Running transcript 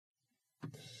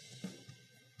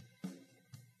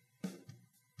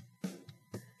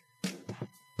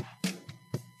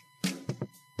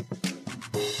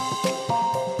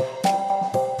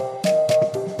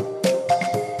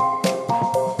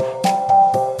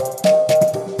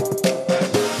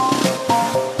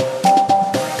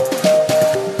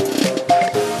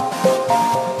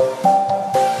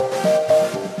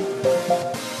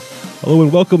Hello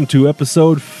and welcome to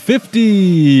episode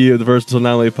 50 of the Versatile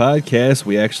Anomaly Podcast.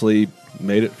 We actually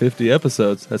made it 50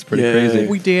 episodes. That's pretty crazy.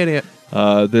 We did it.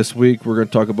 This week we're going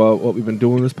to talk about what we've been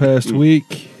doing this past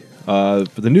week. For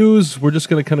the news, we're just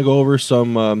going to kind of go over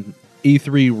some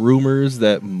E3 rumors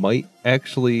that might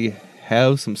actually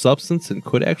have some substance and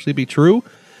could actually be true.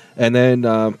 And then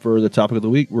for the topic of the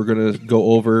week, we're going to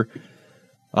go over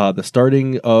the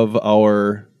starting of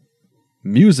our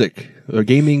music, or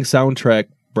gaming soundtrack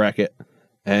bracket,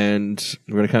 and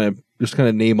we're going to kind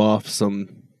of name off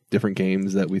some different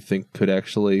games that we think could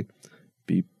actually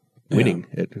be winning.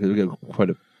 We got quite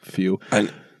a few.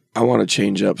 I want to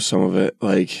change up some of it.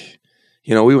 Like,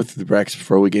 you know, we went through the brackets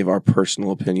before. We gave our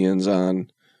personal opinions on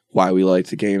why we like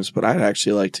the games, but I'd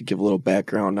actually like to give a little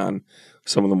background on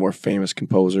some of the more famous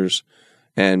composers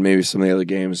and maybe some of the other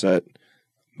games that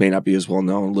may not be as well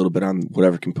known, a little bit on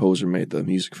whatever composer made the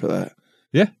music for that.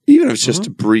 Yeah. Even if it's just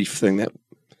a brief thing that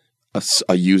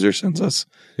a user sends us,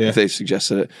 if they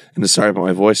suggested it. And sorry about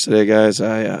my voice today, guys.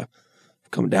 I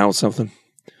come down with something.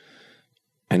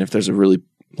 And if there's a really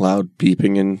loud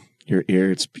beeping in your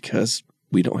ear, it's because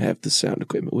we don't have the sound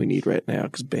equipment we need right now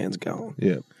because band's gone.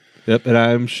 Yep. And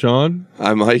I'm Sean.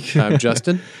 I'm Mike. I'm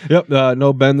Justin. Yep.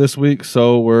 No Ben this week,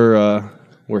 so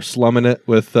we're slumming it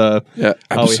with how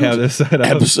we have this set up.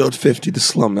 Episode 50, the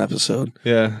slum episode.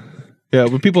 Yeah.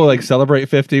 When people like celebrate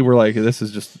 50, we're like, this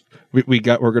is just we're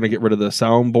going to get rid of the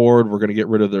soundboard. We're going to get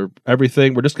rid of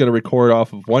everything. We're just going to record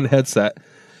off of one headset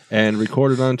and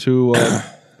record it onto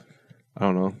I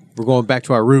don't know. We're going back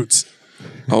to our roots.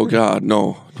 Oh God,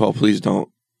 no! Oh, please don't.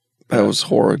 That was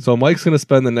horrid. So Mike's going to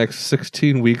spend the next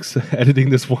 16 weeks editing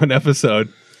this one episode.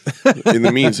 In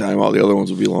the meantime, all the other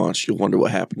ones will be launched. You'll wonder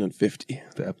what happened in 50.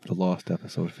 The lost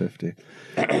episode 50.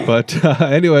 But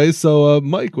anyway, so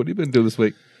Mike, what have you been doing this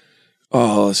week?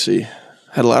 Oh, let's see.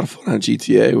 Had a lot of fun on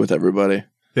GTA with everybody.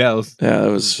 Yeah,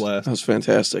 that was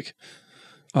fantastic.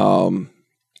 And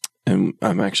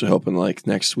I'm actually hoping like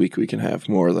next week we can have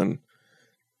more than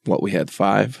what we had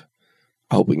 5.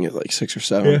 I hope we can get like 6 or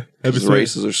 7. Yeah, because the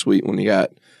races are sweet when you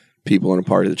got people in a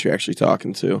party that you're actually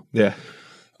talking to. Yeah.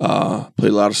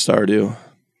 Played a lot of Stardew.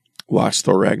 Watched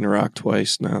Thor Ragnarok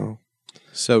twice now.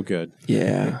 So good.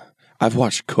 Yeah. I've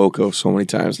watched Coco so many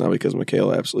times now because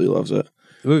Michaela absolutely loves it.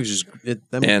 The movie's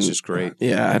just great.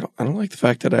 Yeah, I don't like the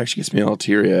fact that it actually gets me all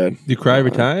teary-eyed. Do you cry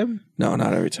every time? No,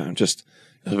 not every time. Just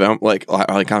if I'm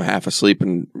I'm half asleep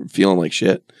and feeling like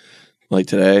shit. Like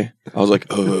today, I was like,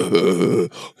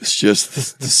 it's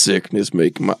just the sickness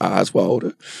making my eyes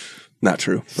water. Not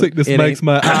true. Sickness makes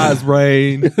my eyes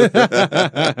rain.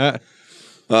 Yeah,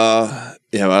 but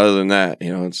other than that, you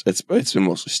know, it's been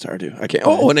mostly Stardew. I can't.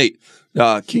 Oh, and 8,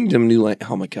 Kingdom New Land.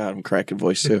 Oh my God, I'm cracking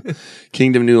voice too.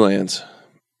 Kingdom New Lands,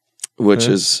 which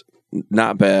is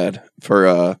not bad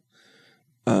for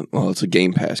it's a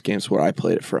Game Pass game. It's where I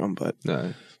played it from, but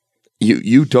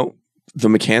you don't. The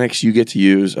mechanics you get to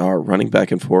use are running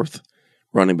back and forth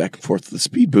with the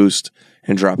speed boost,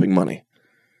 and dropping money.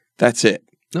 That's it.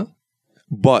 No.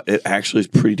 But it actually is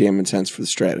pretty damn intense for the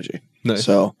strategy. Nice.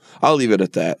 So I'll leave it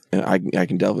at that. And I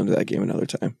can delve into that game another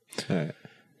time. All right.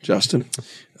 Justin?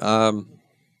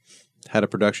 Had a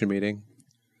production meeting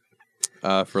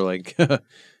for like the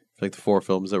 4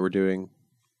 films that we're doing.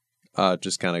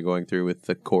 Just kind of going through with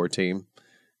the core team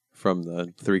from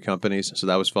the 3 companies. So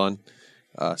that was fun.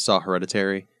 Saw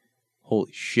Hereditary.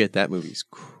 Holy shit, that movie's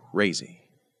crazy.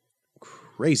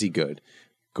 Crazy good.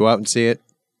 Go out and see it.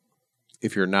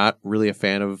 If you're not really a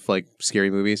fan of like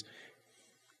scary movies,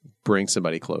 bring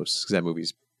somebody close because that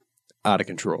movie's out of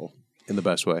control in the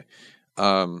best way.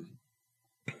 Still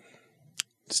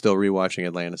rewatching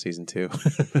Atlanta season 2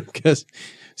 because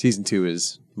season 2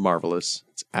 is marvelous.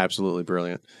 It's absolutely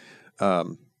brilliant.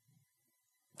 And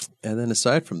then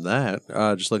aside from that,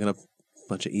 just looking up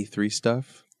bunch of E3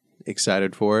 stuff.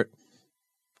 Excited for it.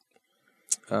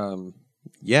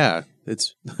 Yeah,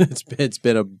 it's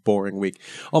been a boring week.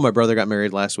 Oh, my brother got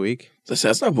married last week.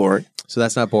 That's not boring. So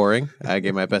that's not boring. I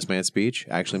gave my best man speech.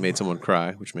 I actually made someone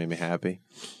cry, which made me happy.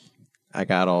 I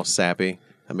got all sappy.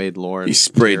 I made Lauren. He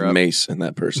sprayed mace in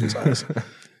that person's eyes.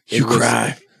 You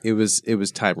cry. It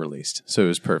was time released, so it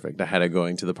was perfect. I had it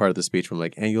going to the part of the speech where I'm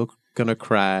like, and you're gonna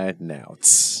cry now.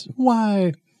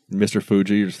 Why? Mr.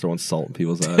 Fuji, you're just throwing salt in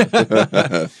people's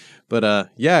eyes. But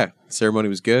yeah, ceremony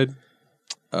was good.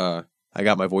 I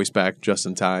got my voice back just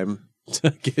in time to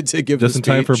give Just the in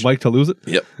time for speech. Mike to lose it.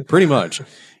 Yep. Pretty much.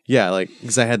 Yeah, like,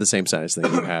 because I had the same size thing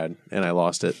you had, and I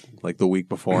lost it like the week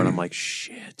before, and I'm like,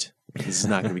 shit, this is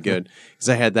not going to be good. Because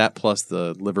I had that plus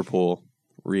the Liverpool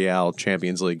Real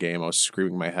Champions League game. I was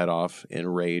screaming my head off in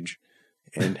rage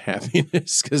and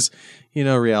happiness because,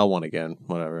 Real won again.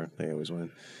 Whatever. They always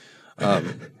win.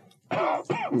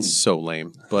 It's so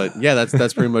lame. But yeah,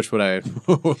 that's pretty much what I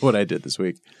what I did this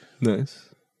week. Nice.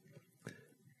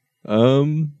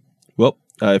 Well,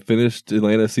 I finished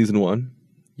Atlanta season 1.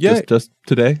 Yeah. Just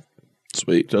today.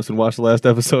 Sweet. Justin watched the last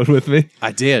episode with me.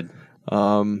 I did.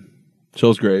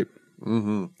 Show's great.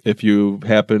 Mm-hmm. If you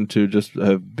happen to just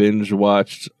have binge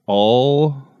watched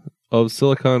all of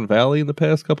Silicon Valley in the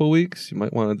past couple of weeks, you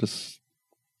might want to just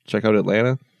check out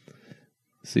Atlanta.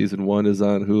 Season 1 is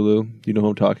on Hulu. You know who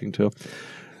I'm talking to.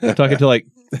 I'm talking to like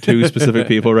 2 specific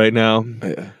people right now.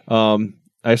 Yeah.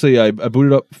 Actually, I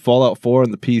booted up Fallout 4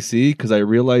 on the PC because I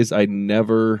realized I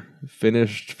never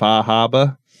finished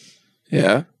Fahaba.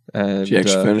 Yeah. And Did you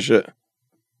actually finish it?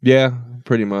 Yeah,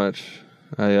 pretty much.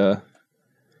 I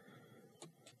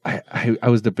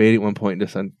was debating at one point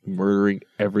just on murdering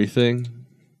everything,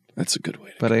 That's a good way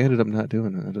to but go. I ended up not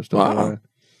doing it. I just don't know Wow. why.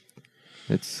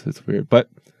 It's weird, but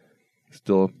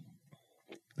still,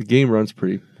 the game runs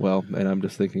pretty well, and I'm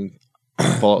just thinking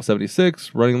Fallout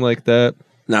 76 running like that.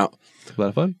 Now, It's a lot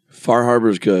of fun. Far Harbor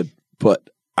is good, but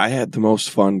I had the most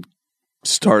fun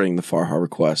starting the Far Harbor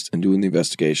quest and doing the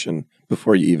investigation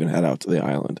before you even head out to the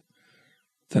island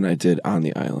than I did on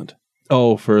the island.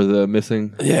 Oh, for the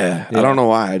missing. Yeah. I don't know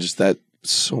why. That's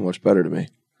so much better to me.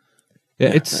 Yeah,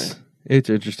 Yeah, it's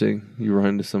interesting. You run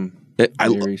into some. I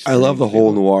very love the strange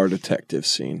whole people. noir detective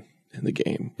scene in the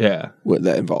game that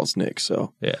involves Nick.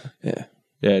 So, Yeah.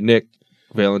 yeah. Nick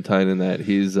Valentine in that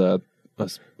he's a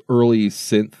early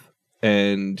synth,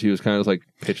 and he was kind of like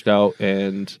pitched out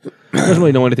and doesn't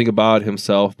really know anything about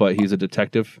himself, but he's a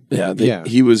detective. Yeah.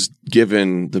 He was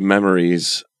given the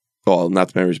memories, well,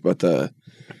 not the memories, but the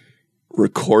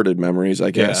recorded memories,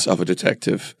 I guess, of a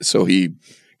detective. So he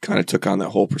kind of took on that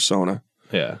whole persona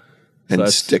Yeah, and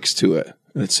that's- sticks to it.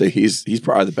 Let's say he's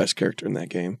probably the best character in that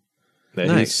game. that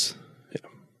Nice.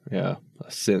 Yeah, a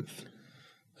synth.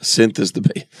 Synth is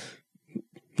the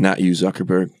not you,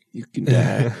 Zuckerberg. You can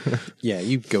die. Yeah,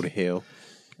 you go to hell.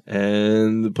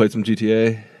 And played some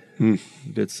GTA. Hmm.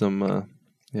 Did some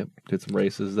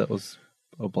races. That was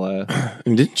a blast.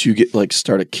 And didn't you get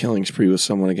start a killing spree with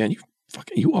someone again?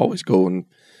 You always go and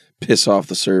piss off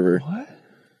the server. What?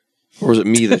 Or was it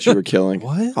me that you were killing?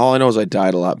 What? All I know is I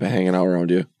died a lot by hanging out around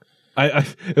you.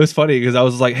 It was funny because I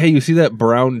was like, "Hey, you see that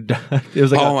brown dot?" It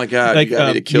was like, Oh my god! You got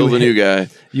me to kill the new guy.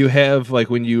 You have like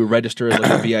when you register as like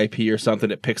a VIP or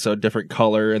something, it picks a different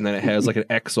color, and then it has like an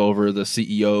X over the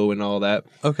CEO and all that.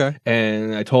 Okay.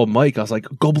 And I told Mike, I was like,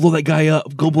 "Go blow that guy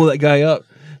up! Go blow that guy up!"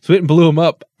 So we went and blew him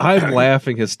up. I'm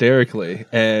laughing hysterically,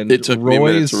 and It took me a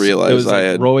minute to realize it was I like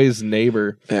had- Roy's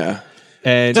neighbor, Yeah,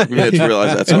 and took me a minute to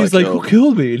realize that's and how he's I like, killed. "Who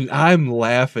killed me?" And I'm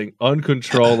laughing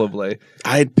uncontrollably.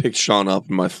 I had picked Sean up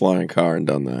in my flying car and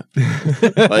done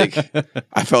that.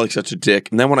 I felt like such a dick.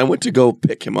 And then when I went to go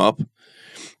pick him up,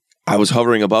 I was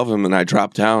hovering above him and I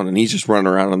dropped down and he's just running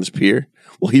around on this pier.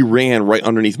 Well, he ran right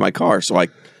underneath my car, so I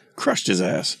crushed his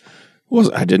ass.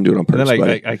 I didn't do it on And purpose.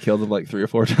 then I killed him like 3 or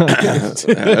 4 times.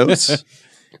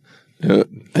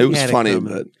 It was funny,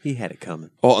 but he had it coming.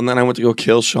 and then I went to go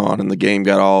kill Sean, and the game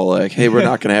got all like, "Hey, we're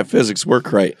not going to have physics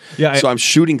work right." Yeah, so I'm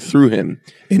shooting through him,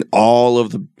 and all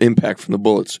of the impact from the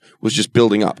bullets was just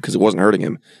building up because it wasn't hurting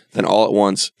him. Then all at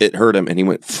once, it hurt him, and he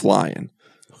went flying.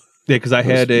 Yeah, because I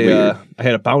had weird. I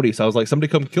had a bounty, so I was like,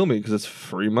 somebody come kill me because it's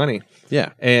free money.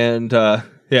 Yeah. And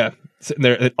sitting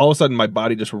there, and all of a sudden my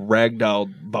body just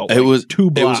ragdolled about It was 2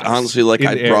 It blocks. was honestly like in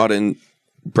I the air. brought in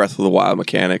Breath of the Wild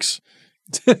mechanics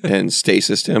and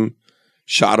stasised him,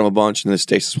 shot him a bunch, and then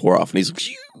stasis wore off, and he's like,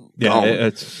 gone.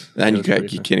 it's And it you was can't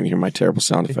pretty fun. even hear my terrible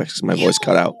sound effects because my voice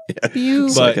cut out.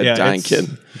 It's But like a dying it's-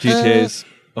 kid. GTA's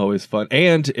always fun,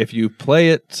 and if you play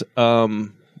it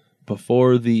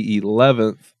before the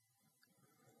 11th,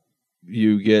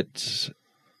 you get,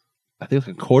 I think,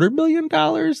 like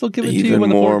 $250,000. They'll give it to you Even on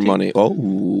the more 14th. money.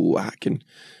 Oh, I can.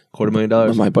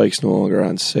 $250,000. My bike's no longer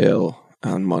on sale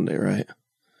on Monday, right?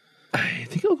 I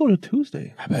think it'll go to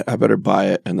Tuesday. I better buy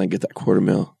it and then get that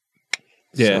 $250,000.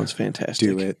 Yeah. Sounds fantastic.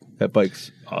 Do it. That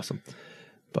bike's awesome.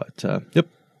 But yep,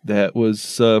 that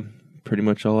was pretty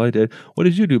much all I did. What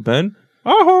did you do, Ben? I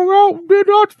hung out and did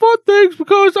lots of fun things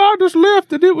because I just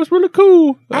left and it was really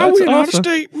cool. I That's went out of awesome.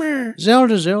 state, man.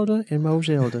 Zelda, and Mo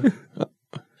Zelda.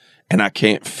 And I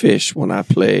can't fish when I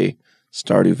play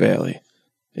Stardew Valley.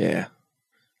 Yeah.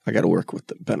 I got to work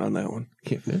with Ben on that one.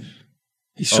 Can't fish.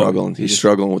 He's struggling. he He's just-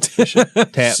 struggling with the fishing.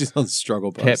 Tap, She's on the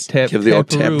struggle tap, bus. tap, Give the old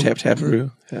tap, tap-a-roo. tap,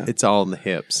 tap-a-roo. Yeah. It's all in the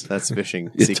hips. That's fishing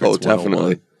Yeah, secrets.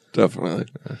 definitely. 101.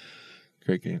 Definitely.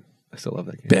 Great game. I still love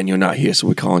that game. Ben, you're not here, so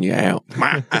we're calling you out.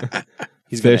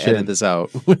 He's going to Fishing. edit this out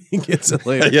when he gets it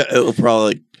later. Yeah, it'll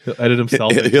probably He'll edit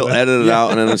himself. into he'll it. edit it out,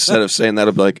 and then instead of saying that,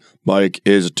 it'll be like, Mike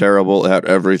is terrible at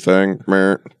everything.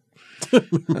 Meh.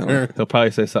 He'll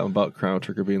probably say something about Chrono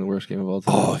Trigger being the worst game of all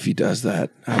time. Oh, if he does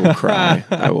that, I will cry.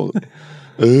 I will.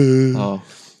 Oh,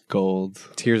 gold.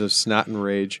 Tears of snot and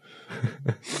rage.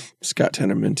 Scott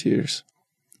Tenorman tears.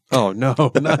 Oh, no.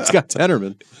 Not Scott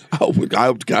Tenorman. Oh,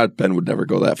 God, Ben would never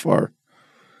go that far.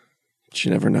 But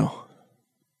you never know.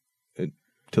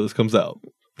 Till this comes out.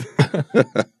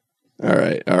 All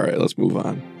right, let's move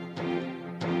on.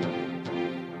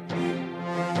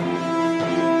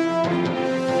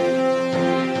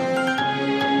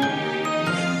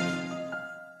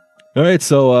 All right,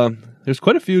 so there's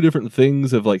quite a few different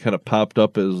things have like kind of popped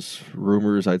up as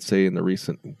rumors, I'd say, in the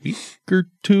recent week or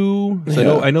two.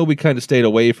 So Yeah. I know we kind of stayed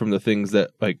away from the things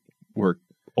that like were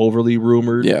overly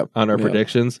rumored Yeah, on our yeah.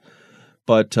 predictions.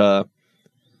 But I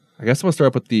guess I'm gonna start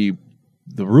up with the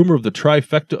rumor of the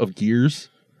trifecta of Gears.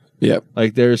 Yep.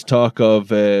 Like there's talk of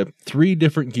 3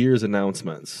 different Gears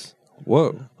announcements.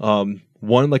 Whoa.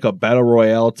 One like a battle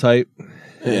royale type.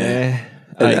 Yeah.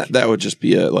 I- And that would just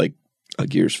be a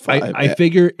Gears 5. I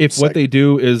figure if what they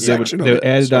do is they would section of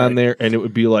add it sorry. on there and it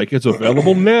would be like it's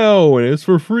available now and it's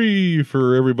for free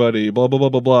for everybody, blah blah blah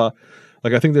blah blah.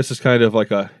 Like I think this is kind of like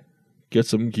a get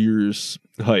some Gears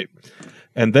hype.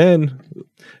 And then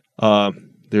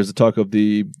there's a talk of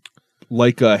the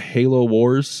like a Halo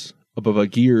Wars above a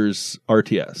Gears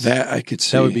RTS. That I could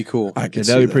see. That would be cool. I could and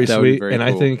see that'd be pretty That would be sweet. very And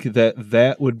I cool. think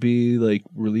that would be like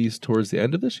released towards the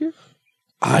end of this year.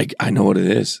 I know what it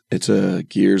is. It's a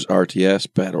Gears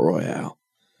RTS Battle Royale.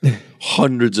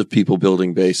 Hundreds of people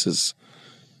building bases.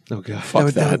 Oh god.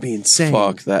 Fuck that would be insane.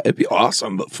 Fuck that. It'd be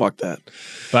awesome, but fuck that.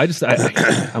 But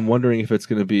I'm wondering if it's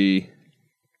going to be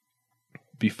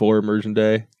before Immersion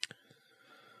Day.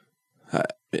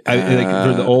 I like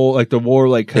for the old like the war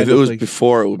like kind If it of was like,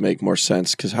 before, it would make more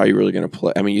sense because how are you really going to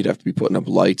play? I mean, you'd have to be putting up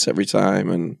lights every time,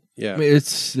 and Yeah. I mean,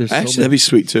 it's there's actually so that'd many, be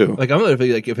sweet too. like I'm not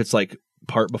like if it's like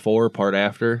part before, part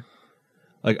after.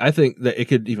 Like I think that it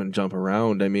could even jump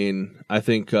around. I mean, I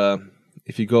think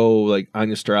if you go like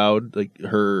Anya Stroud, like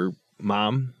her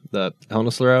mom, the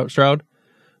Helena Stroud,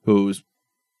 who's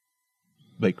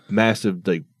like massive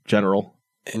like general.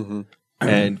 Mhm.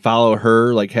 And follow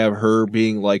her, like have her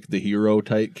being like the hero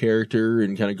type character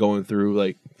and kind of going through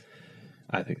like,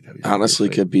 I think that'd be Honestly,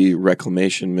 pretty could be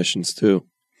reclamation missions too.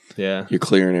 sweet. Yeah, You're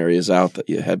clearing areas out that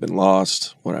you had been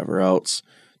lost, whatever else.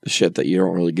 The shit that you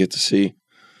don't really get to see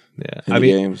yeah. in I the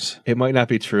mean, games. it might not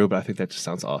be true, but I think that just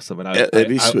sounds awesome, and It'd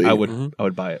be sweet. I would, Mhm. I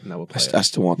would buy it and I would I, play st- I it.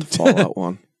 still want the Fallout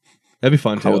one. That'd be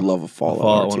fun too. I would love a The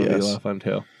Fallout one would be a lot RTS. of fun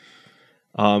too.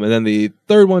 And then the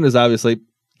third one is obviously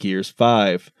Gears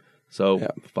 5. So Yeah.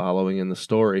 following in the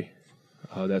story,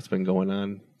 that's been going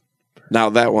on. Now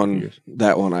that one, Years.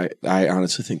 I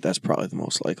honestly think that's probably the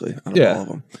most likely out of Yeah. all of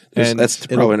them. And That's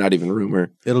probably not even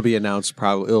rumor. It'll be announced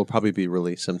it'll probably be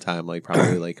released sometime, like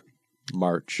probably like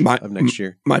March My- of next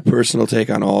year. My personal take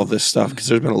on all of this stuff, because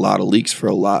there's been a lot of leaks for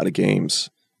a lot of games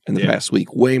in the Yeah. past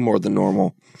week, way more than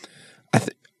normal. I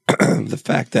think the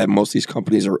fact that most of these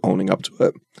companies are owning up to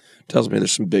it tells me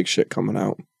there's some big shit coming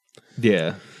out.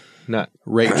 Yeah, not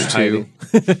Rage 2.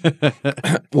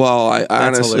 Well, I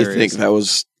honestly hilarious. think that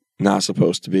was not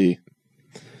supposed to be.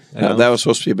 announced. That was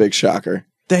supposed to be a big shocker.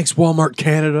 Thanks, Walmart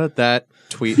Canada. That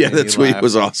tweet. Yeah, made that me tweet laugh.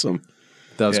 was awesome.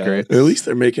 That was Yeah. great. At least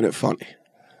they're making it funny.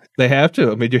 They have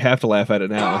to. I mean, you have to laugh at it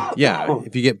now. Yeah,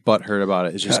 if you get butthurt about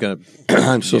it, it's just gonna.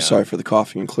 I'm so Yeah. sorry for the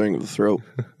coughing and clearing of the throat.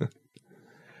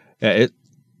 Yeah,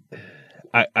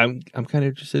 I'm kind of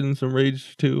interested in some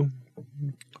Rage too,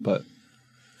 but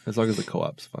as long as the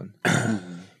co-op's fun.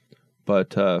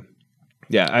 But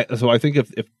yeah, so I think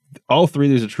if all three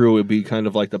of these are true, it would be kind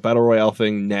of like the battle royale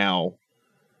thing now,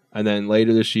 and then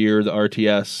later this year the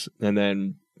RTS, and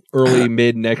then early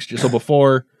mid next year. So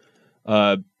before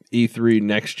E3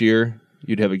 next year,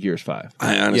 you'd have a Gears 5.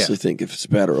 I honestly think if it's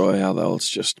Battle Royale, though, it's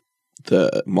just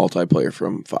the multiplayer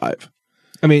from 5.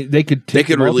 I mean, they could take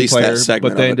could the release that multiplayer,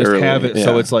 segment but then of it just early, have it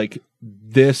so yeah. it's like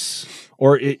this,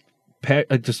 or it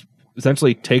just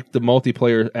essentially take the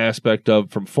multiplayer aspect of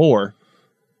from 4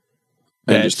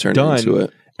 And that's just turn done, it into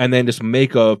it. and then just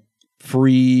make a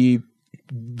free,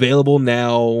 available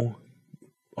now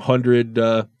 100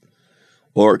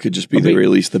 Or it could just be I they mean-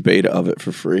 release the beta of it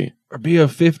for free. or be a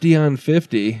 50 on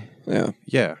 50, Yeah.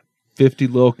 Yeah. 50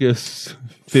 locusts,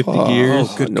 50 Fuck. gears,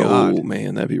 Oh, good no, God.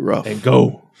 man, that'd be rough. and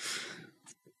go.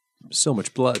 so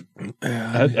much blood.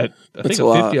 I think That's a a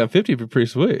lot. 50 on 50 would be pretty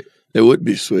sweet. It would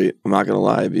be sweet. I'm not gonna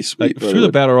lie, it'd be sweet. Like but it through the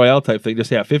would- battle royale type thing, just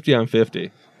 50 on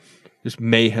 50, just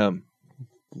mayhem.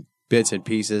 Bits and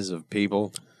pieces of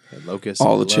people and locusts.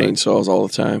 all the and blood. chainsaws all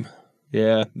the time.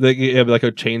 Yeah, like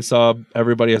a chainsaw.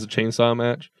 Everybody has a chainsaw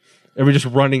match. Everybody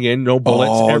just running in, no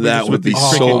bullets. Oh, Everybody that just would with these be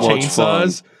so freaking much fun.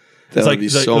 chainsaws. That It's would like be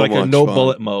it's so like much a no fun.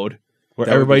 bullet mode where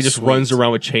That would everybody be just sweet. runs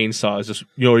around with chainsaws. Just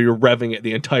you're revving it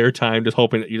the entire time, just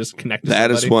hoping that you just connect. To That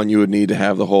somebody. is one you would need to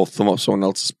have the whole thumb up someone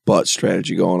else's butt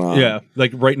strategy going on. Yeah,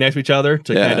 like right next to each other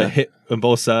to Yeah. kind of hit on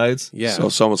both sides. Yeah. So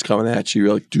if someone's coming at you,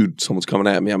 you're like, dude, someone's coming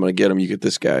at me. I'm going to get him. You get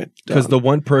this guy. Because Done. the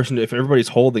one person, if everybody's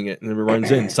holding it and it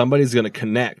runs in, somebody's going to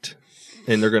connect,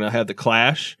 and they're going to have the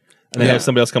clash, and then Yeah. have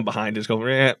somebody else come behind and just go.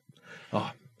 "Eh,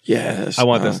 Yes. I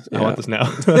want this. I yeah. want this now."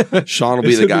 Sean will be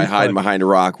This the would guy be hiding fun. behind a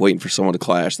rock, waiting for someone to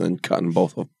clash, and then cutting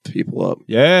both of people up.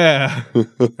 Yeah,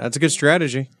 That's a good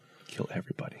strategy. kill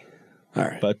everybody. All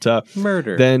right. But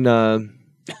Murder. then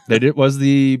they did was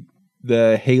the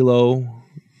Halo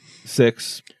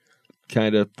 6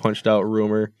 kind of punched out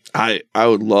rumor. I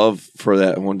would love for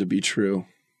that one to be true.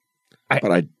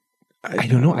 But I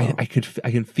don't know. I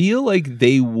can feel like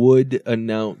they would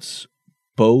announce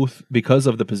both because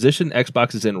of the position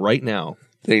Xbox is in right now.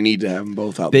 They need to have them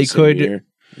both out. They the same could- year.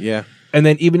 yeah. And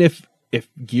then even if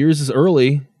Gears is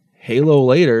early, Halo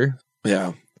later.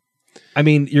 Yeah. I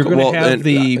mean, you're going to Well, have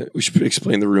then, we should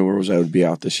explain the rumor was that it would be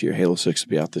out this year. Halo 6 would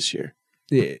be out this year.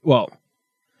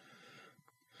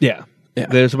 Yeah.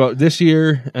 There's about this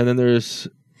year, and then there's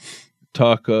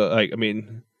talk.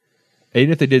 Even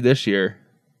if they did this year,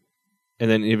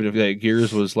 and then even if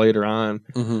Gears was later on,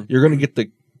 Mm-hmm. you're going to get the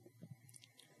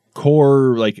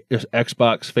core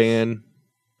Xbox fan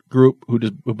group who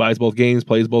buys both games,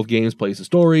 plays the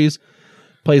stories,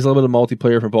 plays a little bit of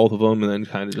multiplayer for both of them, and then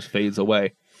kind of just fades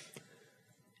away.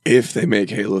 If they make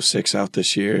Halo 6 out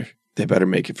this year, they better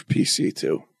make it for PC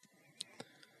too.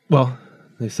 Well,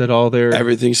 they said all their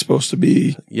Everything's supposed to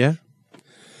be Yeah.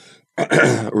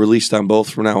 released on both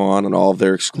from now on, and all of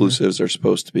their exclusives are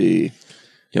supposed to be,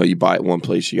 you buy it one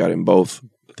place, you got it in both.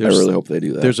 I really hope they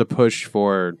do that. There's a push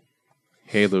for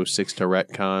Halo 6 to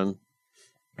retcon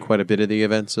quite a bit of the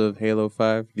events of Halo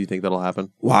 5. Do you think that'll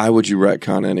happen? Why would you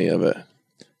retcon any of it?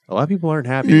 A lot of people aren't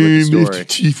happy with the story. Mr.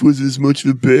 Chief was as much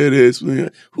of a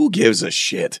badass. Who gives a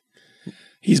shit?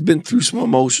 He's been through some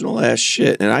emotional ass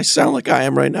shit, and I sound like I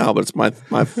am right now, but it's my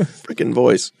freaking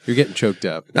voice. You're getting choked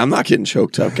up. I'm not getting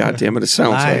choked up. God damn it, it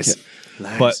sounds like it.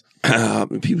 Lies.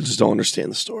 But People just don't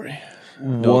understand the story.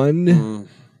 one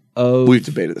of We've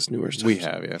debated this numerous times. We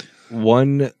have, yeah.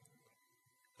 one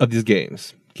of these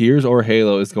games, Gears or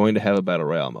Halo, is going to have a battle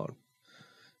royale mode.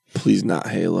 Please not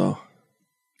Halo.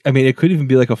 I mean, it could even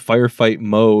be like a firefight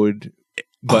mode,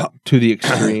 but to the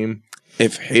extreme.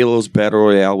 If Halo's Battle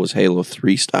Royale was Halo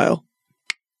 3 style,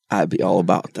 I'd be all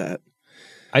about that.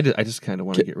 I just kind of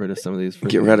want to get rid of some of these.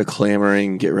 Get rid of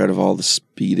clamoring, get rid of all the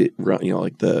speed,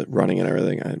 like the running and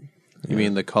everything. You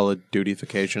mean the Call of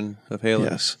Duty-fication of Halo?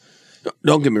 Yes.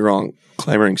 Don't get me wrong.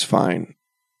 Clamoring's fine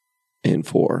in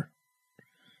 4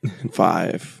 and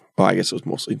 5. Well, I guess it was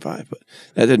mostly in 5, but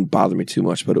that didn't bother me too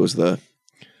much. But it was the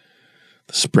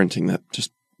sprinting that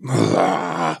just.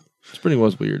 Sprinting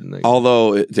was weird. And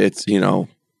Although it's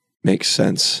makes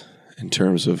sense in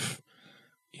terms of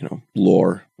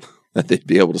lore that they'd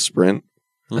be able to sprint.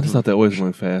 I just thought that always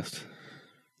went fast.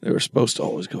 They were supposed to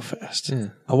always go fast. Yeah.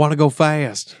 I want to go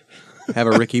fast. Have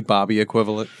a Ricky Bobby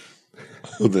equivalent.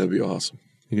 Oh, that'd be awesome.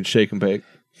 You can shake and bake.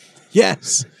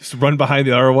 Yes. Just run behind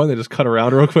the other one. They just cut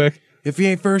around real quick. If you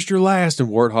ain't first, you're last. And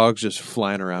Warthog's just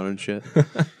flying around and shit.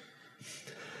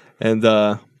 And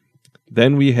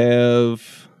then we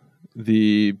have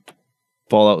the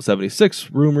Fallout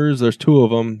 76 rumors. There's two of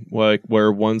them,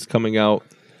 where one's coming out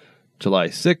July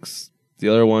 6th. The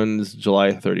other one's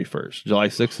July 31st. July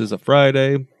 6th is a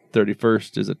Friday.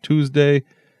 31st is a Tuesday.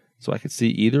 So I could see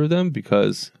either of them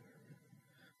because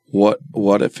What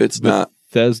if it's not?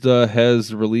 Bethesda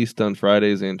has released on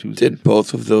Fridays and Tuesdays. Did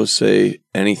both of those say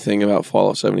anything about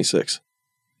Fallout 76?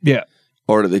 Yeah.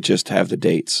 Or do they just have the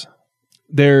dates?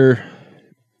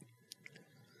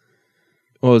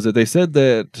 What was it? They said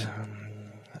that.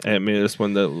 I mean, this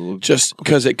one that Just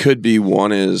because it could be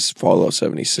one is Fallout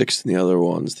 76 and the other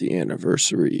one's the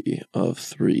anniversary of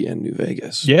 3 in New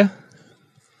Vegas. yeah.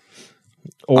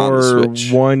 On the Or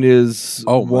Switch. one is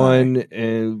Oh, my. one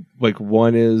and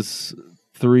one is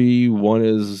 3, one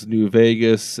is New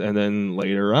Vegas, and then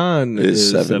later on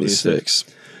Is 76.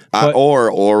 But-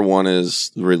 Or one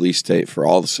is the release date for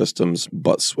all the systems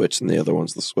but Switch and the other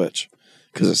one's the Switch.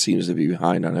 Because it seems to be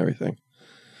behind on everything.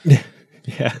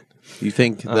 Yeah. You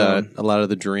think that a lot of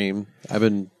the dream, I've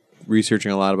been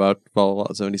researching a lot about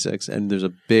Fallout 76, and there's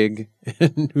a big,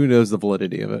 who knows the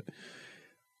validity of it.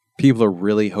 People are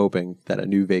really hoping that a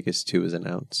New Vegas 2 is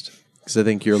announced. Because I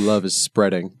think your love is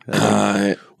spreading.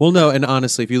 Well, no, and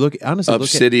honestly, if you look...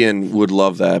 Obsidian would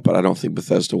love that, but I don't think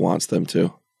Bethesda wants them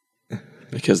to.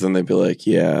 Because then they'd be like,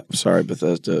 yeah, I'm sorry,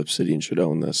 Bethesda, Obsidian should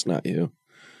own this, not you.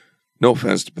 No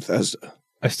offense to Bethesda.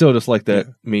 I still just like that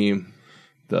meme,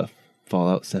 the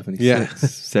Fallout 76. Yeah.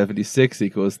 76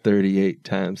 equals 38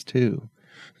 times 2.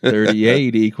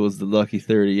 38 equals the lucky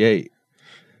 38.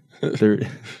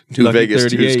 New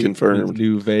Vegas 2 is confirmed.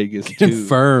 New Vegas 2.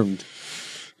 Confirmed.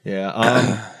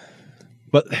 Yeah.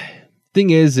 But thing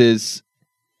is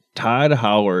Todd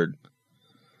Howard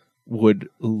would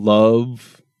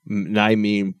love, and I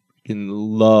mean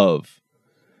love,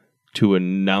 to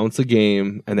announce a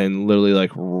game and then literally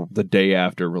like the day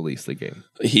after release the game.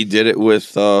 He did it with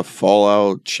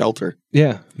Fallout Shelter.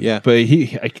 Yeah. Yeah. But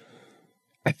he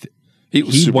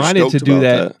was super wanted to stoked do about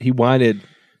that. He wanted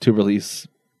to release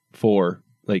 4.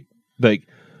 Like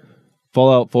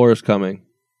Fallout 4 is coming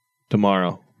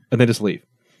tomorrow. And then just leave.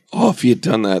 Oh, if he had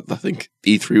done that, I think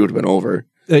E3 would have been over.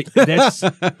 Like, that's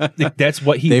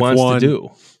what he wants to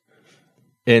do.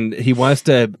 And he wants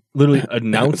to literally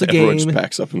announce a Everyone game just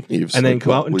packs up and leaves. and then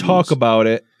come out and talk about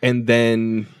it, and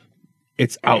then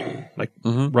it's out like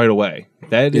right away.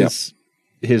 That is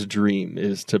his dream,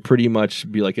 is to pretty much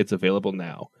be like, it's available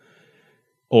now.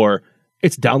 Or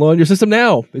it's download on your system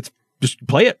now. It's just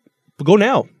play it. Go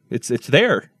now. It's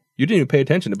there. You didn't even pay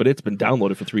attention, but it's been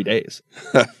downloaded for 3 days.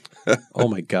 Oh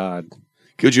my God.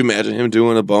 Could you imagine him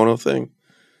doing a Bono thing?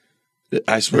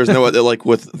 I swear, no, they're like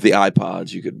with the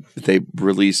iPods. They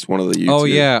released one of the YouTube. Oh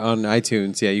yeah, on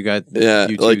iTunes. Yeah, you got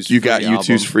YouTube's like you got YouTube's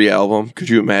album. free album. Could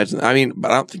you imagine? I mean,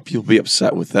 but I don't think people would be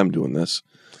upset with them doing this.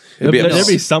 There'd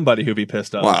be somebody who'd be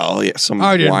pissed off. Well, yeah, some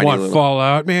I didn't whiny want little-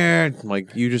 Fallout, man.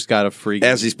 Like, you just got a freak.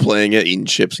 as he's playing it, eating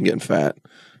chips and getting fat.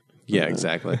 Yeah,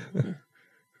 exactly.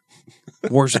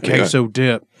 Where's the queso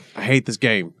dip? I hate this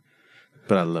game,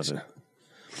 but I love it.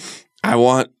 I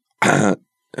want.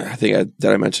 I think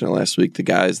did I mention it last week? The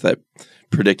guys that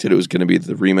predicted it was going to be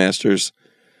the remasters.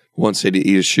 One said he'd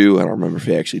eat a shoe. I don't remember if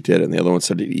he actually did, and the other one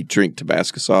said he'd drink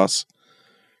Tabasco sauce.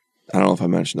 I don't know if I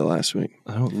mentioned it last week.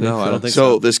 I don't think No, I don't think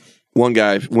So so. this one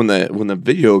guy, when the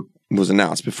video was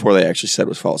announced, before they actually said it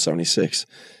was Fallout 76,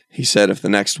 he said if the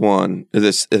next one,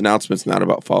 this announcement's not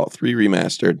about Fallout 3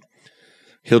 remastered,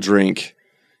 he'll drink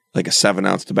like a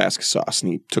 7-ounce Tabasco sauce.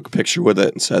 And he took a picture with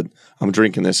it and said, I'm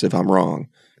drinking this if I'm wrong,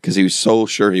 because he was so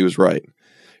sure he was right.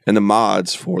 And the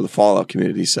mods for the Fallout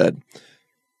community said,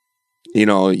 you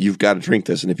know, you've got to drink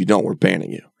this, and if you don't, we're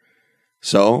banning you.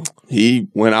 So he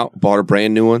went out, bought a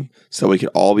brand new one so we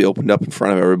could all be opened up in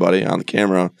front of everybody on the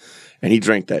camera, and he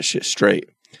drank that shit straight.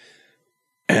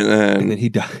 And then he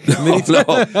died.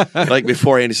 no. Like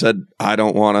beforehand, he said, I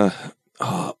don't want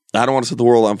to set the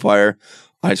world on fire.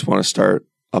 I just want to start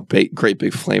a great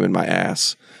big flame in my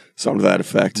ass. Something to that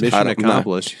effect. Mission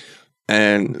accomplished.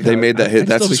 And they made that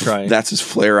hit. I'd still be That's his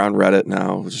flair on Reddit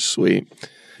now, which is sweet.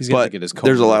 He's gonna But get his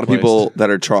there's a lot of replaced. people that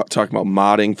are talking about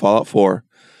modding Fallout 4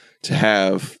 to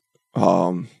have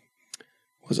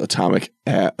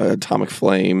atomic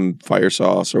flame fire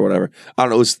sauce or whatever. I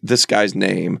don't know. It's this guy's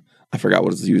name. I forgot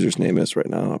what his user's name is right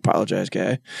now. I apologize,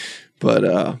 guy.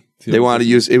 But they wanted to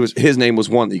use his name was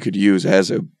one that you could use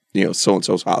as a so and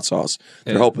so's hot sauce.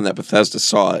 They're hoping that Bethesda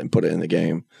saw it and put it in the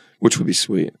game, which would be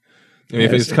sweet. I mean,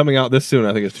 if it's coming out this soon,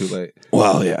 I think it's too late.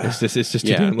 Well, yeah, It's just too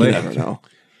Yeah, damn you late. never know.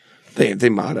 They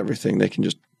mod everything. They can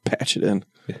just patch it in.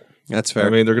 That's fair. I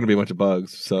mean, there are going to be a bunch of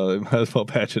bugs, so they might as well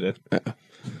patch it in.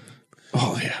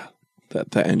 Oh yeah,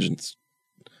 that engine's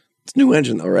it's a new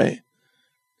engine though, right?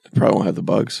 It probably won't have the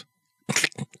bugs.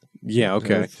 yeah,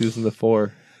 okay. It's using the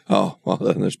 4. Oh well,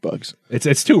 then there's bugs.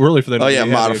 It's too early for them. Oh to yeah,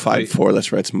 be modified having 4.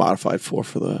 That's right. It's modified 4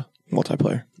 for the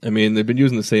multiplayer. I mean, they've been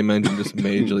using the same engine, just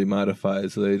majorly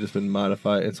modified, so they've just been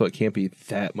modified, and so it can't be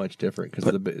that much different because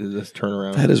of this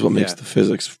turnaround. That is what makes Yeah. the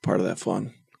physics part of that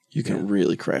fun. You can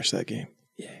really crash that game.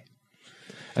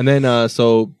 And then,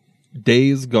 so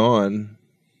Days Gone,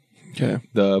 Okay.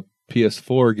 the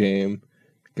PS4 game,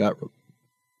 got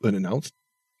an announced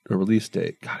a release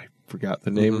date. God, I forgot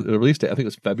the name of the release date. I think it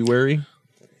was February.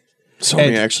 Sony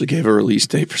And- actually gave a release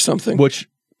date for something. Which,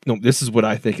 no, this is what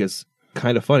I think is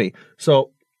kind of funny.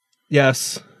 So,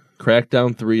 yes,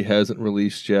 Crackdown 3 hasn't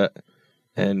released yet,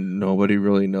 and nobody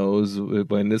really knows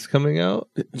when it's coming out.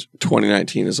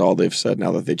 2019 is all they've said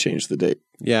now that they changed the date.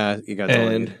 Yeah, you got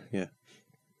And- delayed. Yeah.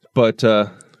 But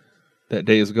that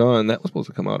Days Gone, that was supposed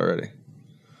to come out already.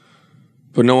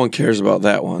 But no one cares about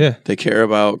that one. Yeah. They care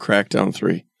about Crackdown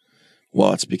 3.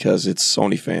 Well, it's because it's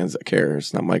Sony fans that care.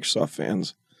 It's not Microsoft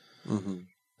fans.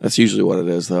 That's usually what it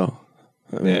is, though.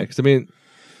 I mean, Yeah, because I mean,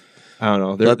 I don't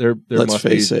know. There let's must be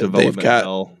face it, they've development got-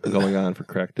 hell going on for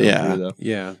Crackdown Yeah. 3, though.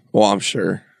 Yeah. well, I'm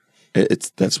sure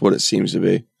that's what it seems to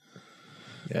be.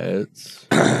 Yeah, it's.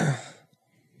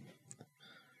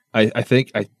 I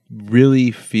think I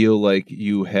really feel like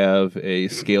you have a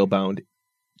scale bound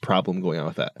problem going on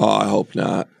with that. Oh, I hope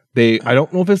not. I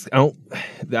don't know if it's I don't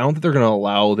think they're going to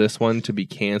allow this one to be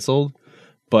canceled,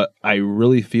 but I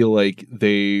really feel like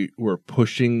they were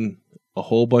pushing a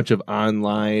whole bunch of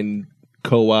online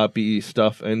co-op-y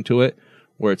stuff into it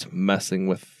where it's messing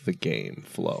with the game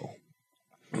flow.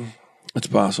 It's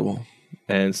possible.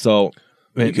 And so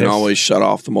You can always shut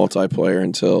off the multiplayer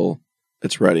until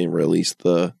it's ready and release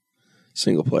the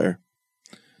single player.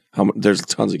 There's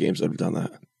tons of games that have done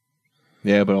that.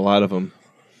 Yeah, but a lot of them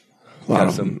A lot Got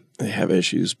of them they have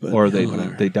issues, but or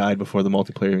whatever. they died before the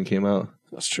multiplayer even came out.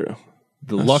 That's true.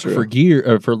 The That's luck true. for gear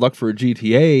or for luck for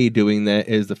GTA doing that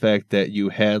is the fact that you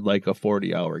had like a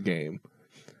 40-hour game.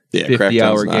 Yeah, 50-hour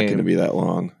Crackdown's not game. going to be that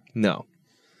long. No.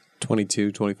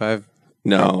 22, 25.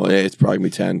 No, it's probably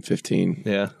going to be 10, 15.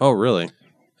 Yeah. Oh, really?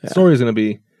 Yeah. Story is going to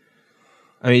be.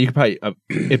 I mean, you can probably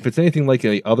if it's anything like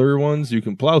the other ones, you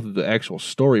can plow through the actual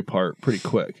story part pretty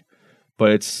quick.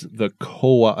 But it's the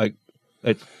co-op. Like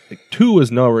 2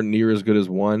 is nowhere near as good as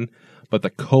 1, but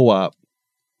the co-op,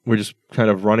 we're just kind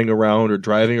of running around or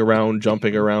driving around,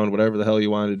 jumping around, whatever the hell you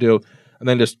wanted to do, and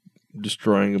then just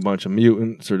destroying a bunch of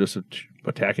mutants or just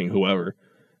attacking whoever.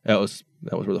 That was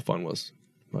where the fun was.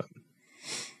 But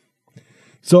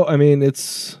so I mean,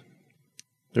 there's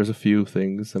a few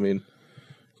things. I mean.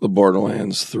 The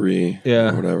Borderlands 3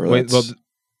 Yeah. or whatever. Wait, well, that's-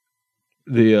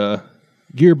 the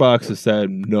Gearbox has said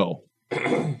no.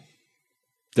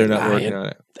 They're not lying. working on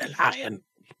it. They're lying.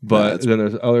 But that's- then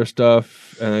there's other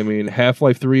stuff. And I mean,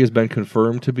 Half-Life 3 has been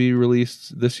confirmed to be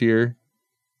released this year.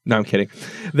 No, I'm kidding.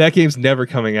 That game's never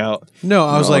coming out. No,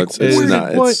 I was No, like, it's wait,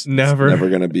 not. what? It's Never. never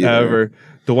going to be there. Ever.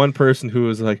 The one person who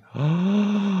was like,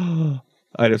 oh,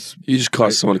 I just, You just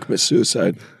caused someone to commit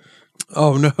suicide.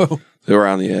 Oh, no. They were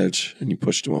on the edge, and you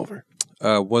pushed them over.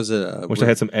 Was it? wish I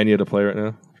had some Enya to play right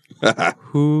now.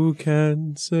 Who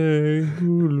can say?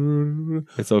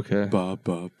 It's okay. Ba,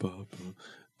 ba, ba,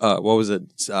 ba. What was it?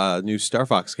 New Star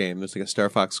Fox game. There's like a Star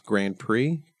Fox Grand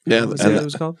Prix. Yeah, Was and that what it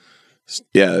was called?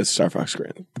 Yeah, it's Star Fox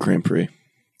Grand Prix,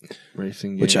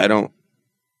 Racing game. which I don't.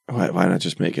 Why not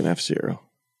just make an F-Zero?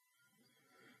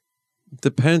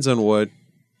 Depends on what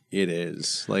it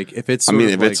is. Like if it's. I mean,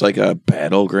 sort if of it's like a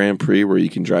battle Grand Prix where you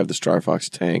can drive the Star Fox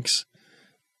tanks,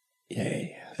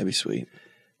 yay, that'd be sweet.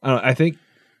 I don't know, I think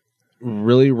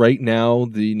really right now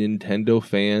the Nintendo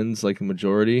fans, like the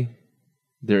majority,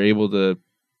 they're able to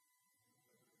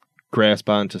grasp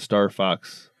onto Star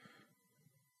Fox,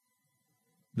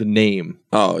 the name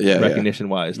Oh yeah, recognition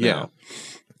wise now. Yeah.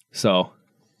 So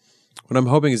what I'm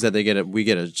hoping is that we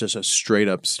get just a straight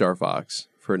up Star Fox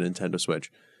for a Nintendo Switch.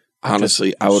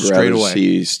 Honestly, I would straight rather away.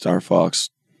 see Star Fox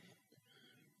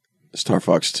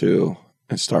 2,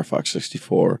 and Star Fox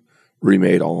 64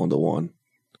 remade all into one.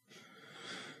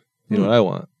 you know what I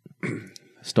want?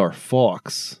 Star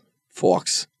Fox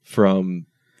Fox. from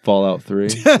Fallout 3,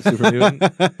 the Super Mutant.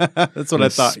 That's what In I a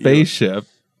thought. you spaceship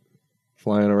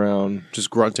flying around were just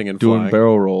grunting and doing flying,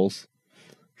 barrel rolls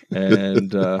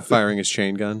and firing his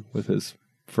chain gun. with his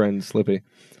friend Slippy.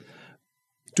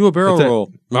 Do a barrel That's it.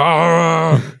 roll.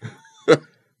 Ah!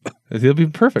 It'll be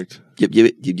perfect. You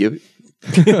give it.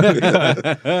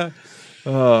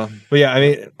 But yeah, I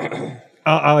mean,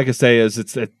 all I can say is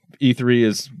it's that E3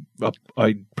 is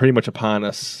pretty much upon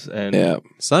us, and Yeah,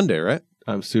 Sunday, right?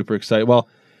 I'm super excited. Well,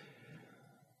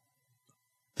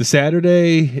 the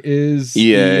Saturday is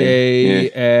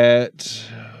EA, at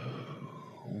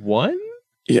 1?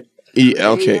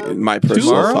 okay. My personal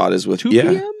Tomorrow? thought is with 2 yeah.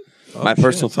 p.m. My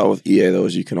personal thought with EA though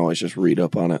is you can always just read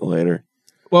up on it later.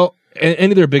 Well,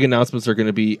 any of their big announcements are going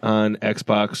to be on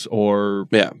Xbox or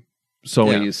Yeah,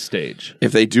 Sony's stage.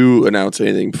 if they do announce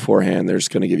anything beforehand, they're just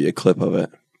going to give you a clip of it.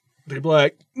 They'd be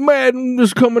like, Madden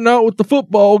is coming out with the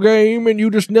football game, and you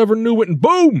just never knew it, and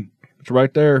boom, it's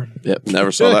right there. Yep,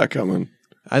 never saw that coming.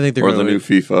 I think they're Or going the new to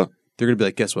FIFA. they're going to be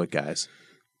like, guess what, guys?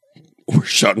 We're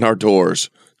shutting our doors.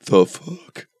 The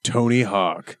fuck? Tony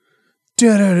Hawk.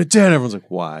 Da-da-da-da. Everyone's like,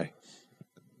 why?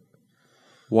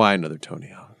 Why another Tony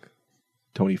Hawk?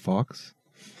 Tony Fox.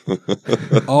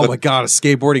 Oh my god, a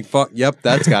skateboarding fuck. Yep,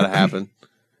 that's got to happen.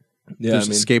 Yeah, There's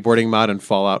a skateboarding mod in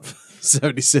Fallout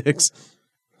 76.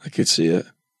 I could see it.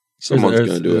 Someone's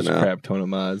going to do it there's now. a crap ton of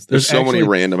mods. There's so many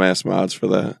random ass mods for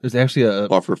that. There's actually a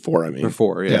Well, for 4, I mean. Or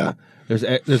 4, yeah.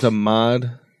 There's a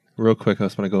mod. Real quick, I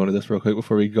just want to go into this real quick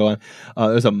before we go on.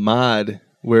 There's a mod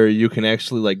where you can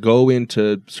actually like go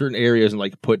into certain areas and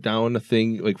like put down a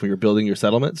thing like when you're building your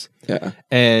settlements. Yeah.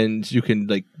 And you can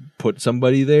like put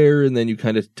somebody there and then you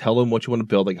kind of tell them what you want to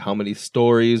build, like how many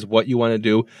stories, what you want to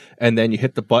do, and then you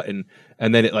hit the button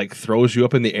and then it like throws you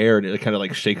up in the air and it kind of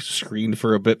like shakes the screen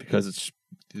for a bit because it's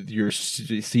your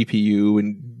CPU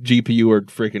and GPU are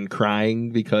freaking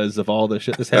crying because of all the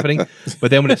shit that's happening.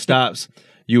 But then when it stops,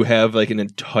 you have like an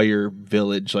entire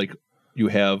village, like you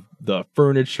have the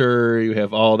furniture, you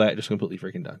have all that just completely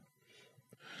freaking done.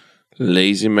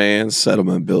 Lazy man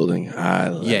settlement building. I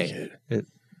like it. It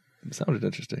sounded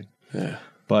interesting. Yeah.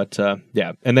 But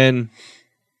yeah. And then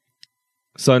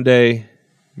Sunday,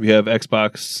 we have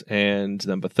Xbox and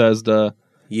then Bethesda.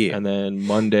 Yeah. And then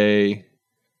Monday,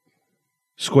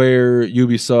 Square,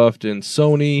 Ubisoft, and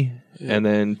Sony. Yeah. And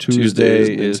then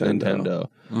Tuesday is Nintendo.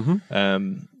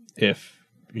 Nintendo. If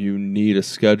you need a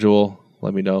schedule,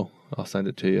 let me know. I'll send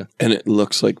it to you. And it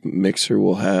looks like Mixer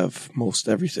will have most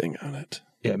everything on it.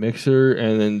 Yeah, Mixer,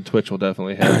 and then Twitch will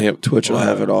definitely have. Yep, Twitch will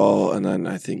have it all, and then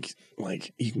I think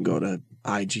like you can go to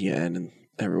IGN and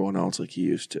everyone else like you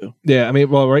used to. Yeah, I mean,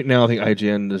 well, right now I think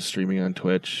IGN is streaming on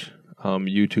Twitch.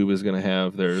 YouTube is going to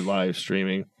have their live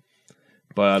streaming.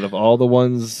 But out of all the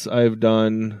ones I've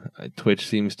done, Twitch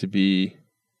seems to be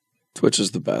Twitch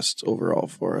is the best overall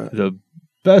for it. the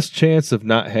best chance of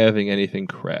not having anything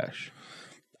crash.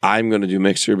 I'm going to do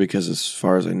Mixer because as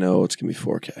far as I know, it's going to be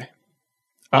 4K.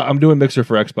 I'm doing Mixer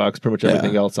for Xbox. Pretty much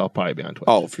everything Yeah. else I'll probably be on Twitch.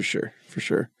 Oh, for sure. For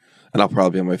sure. And I'll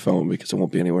probably be on my phone because it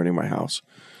won't be anywhere near my house.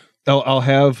 I'll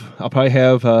probably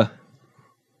have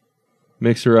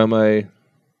Mixer on my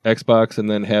Xbox and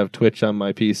then have Twitch on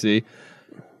my PC,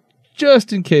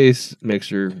 just in case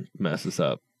Mixer messes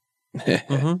up,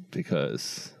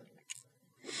 because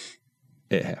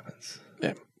it happens.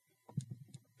 Yeah.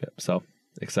 Yep. So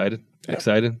excited, Yep.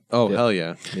 excited. Oh, Yep. hell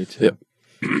yeah. Me too.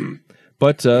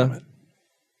 But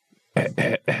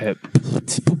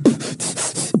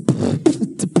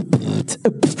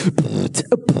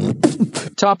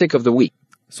Topic of the week.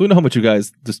 so we know how much you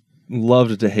guys just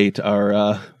loved to hate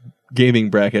our gaming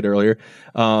bracket earlier,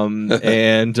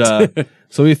 and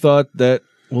so we thought that,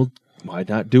 well, why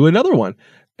not do another one?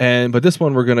 But this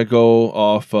one we're going to go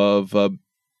off of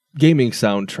gaming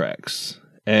soundtracks.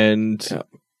 And Yeah.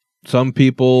 some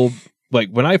people, like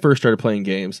when I first started playing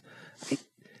games,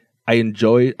 I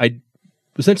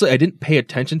didn't pay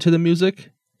attention to the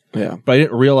music, Yeah. but I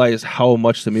didn't realize how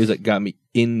much the music got me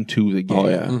into the game. Oh,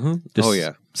 yeah. Mm-hmm. Just Oh,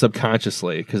 yeah.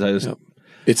 subconsciously, because I was Yep.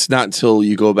 It's not until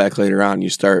you go back later on, you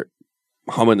start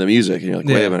humming the music, and you're like,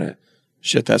 wait Yeah. a minute.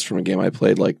 Shit, that's from a game I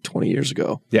played like 20 years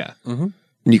ago. yeah. And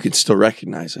you can still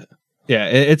recognize it. Yeah,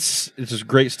 it's just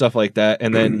great stuff like that,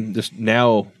 and then just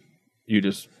now you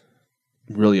just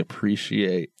really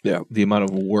appreciate Yeah. the amount of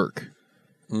work.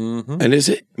 Mm-hmm. And is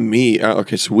it me?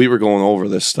 Okay, so we were going over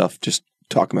this stuff, just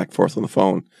talking back and forth on the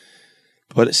phone,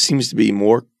 but it seems to be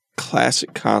more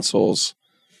classic consoles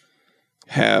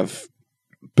have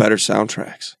better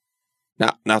soundtracks.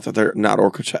 Not that they're not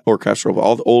orchestral, but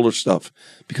all the older stuff,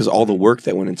 because all the work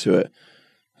that went into it.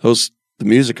 The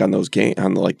music on those games,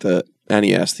 on like the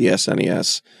NES, the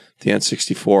SNES, the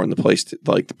N64, and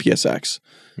the PSX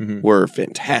Mhm. were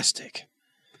fantastic.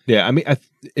 Yeah, I mean,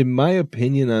 in my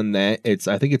opinion on that,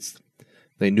 I think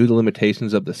they knew the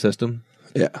limitations of the system,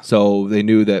 Yeah. so they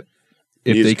knew that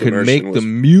if they Music could immersion make the was-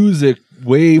 music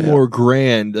way more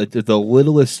grand, the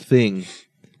littlest thing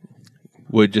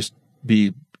would just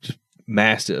be just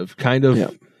massive. Kind of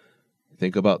Yeah.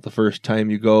 think about the first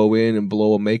time you go in and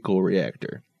blow a Mako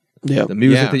reactor. Yeah. The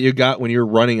music Yeah. that you got when you're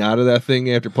running out of that thing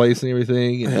after placing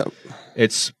everything, and Yeah.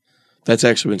 it's That's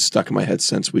actually been stuck in my head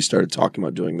since we started talking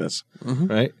about doing this.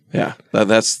 right. Yeah,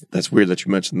 that's weird that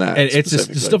you mentioned that. And it's just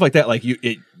specifically. stuff like that. Like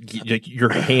like your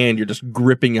hand, you're just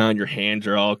gripping on. Your hands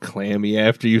are all clammy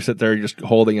after you sit there, you're just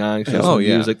holding on. It's just Oh, the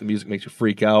yeah. music. The music makes you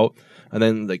freak out. And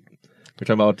then like we're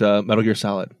talking about Metal Gear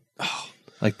Solid,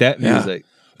 like that Yeah. music.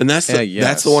 And that's the, Yeah,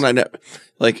 that's the yes. one I never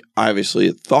like. I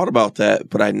obviously thought about that,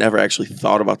 but I never actually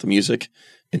thought about the music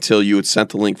until you had sent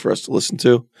the link for us to listen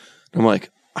to. And I'm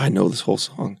like, I know this whole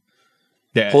song.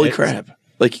 Yeah, Holy it's- crap!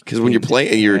 Like because when you're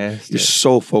playing, you're Fantastic.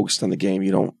 so focused on the game,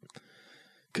 you don't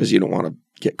want to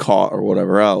get caught or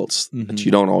whatever else that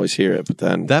you don't always hear it. But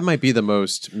then That might be the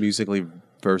most musically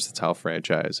versatile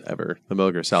franchise ever, the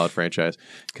Metal Gear Solid franchise.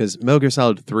 Because Metal Gear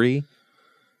Solid 3,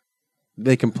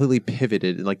 they completely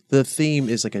pivoted. Like, the theme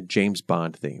is like a James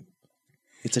Bond theme.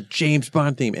 It's a James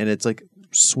Bond theme, and it's like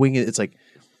swinging. It's like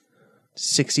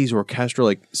 60s orchestral.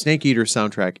 Like, Snake Eater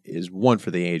soundtrack is one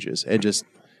for the ages. And just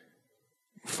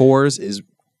 4's is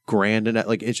grand. And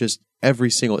like, it's just every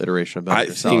single iteration of Metal I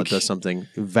Gear Solid think- does something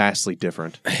vastly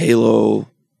different. Halo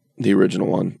the original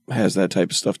one, has that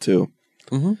type of stuff too.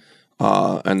 Mm-hmm.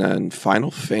 And then Final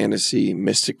Fantasy,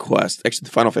 Mystic Quest. Actually,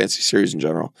 the Final Fantasy series in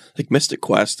general, like Mystic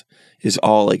Quest, is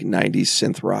all like 90s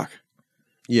synth rock.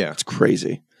 Yeah. It's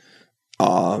crazy.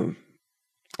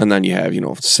 And then you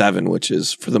have 7, which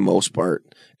is for the most part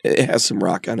it has some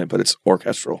rock on it, but it's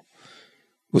orchestral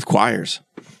with choirs.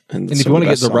 And if you want to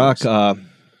get the rock,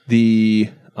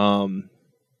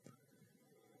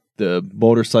 the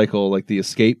motorcycle, like the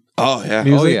Escape. Oh yeah,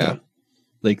 music, Oh, yeah.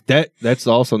 like that's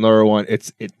also another one.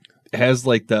 It has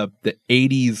like the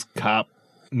 80s cop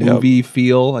movie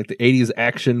feel, like the 80s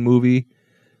action movie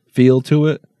feel to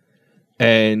it,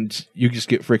 and you just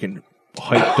get freaking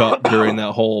hyped up during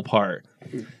that whole part.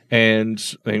 And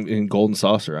Golden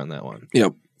Saucer on that one,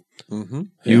 Yep. Mm-hmm.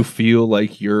 you feel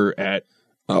like you're at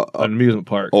an amusement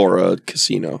park or a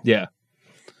casino, Yeah,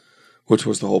 which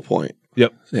was the whole point.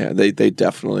 yep, Yeah, they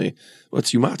definitely.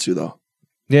 What's Yumatsu though?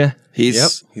 yeah.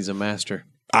 He's He's a master.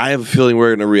 I have a feeling we're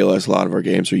going to realize a lot of our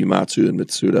games are Yumatsu and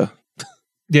Mitsuda.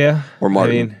 Yeah, Or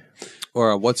Martin. I mean,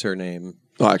 Or what's her name?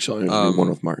 Oh, actually, I'm one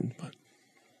with Martin.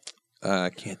 But. I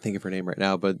can't think of her name right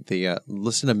now, but the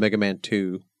listen to Mega Man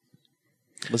 2.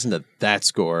 Listen to that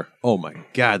score. Oh my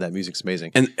god, that music's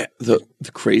amazing. And the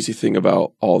crazy thing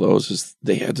about all those is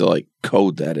they had to like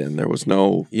code that in. There was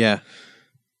no Yeah.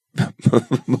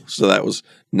 most of that was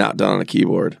not done on a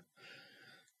keyboard.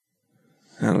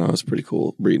 I don't know. It's pretty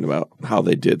cool reading about how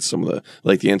they did some of the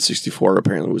like the N64.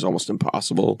 Apparently, was almost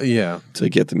impossible Yeah. to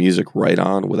get the music right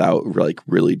on without like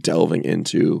really delving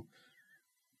into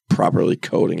properly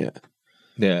coding it.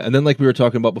 yeah. And then like we were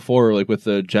talking about before, like with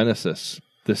the Genesis,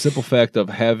 the simple fact of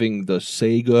having the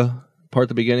Sega part at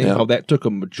the beginning, Yeah. how that took a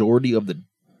majority of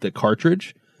the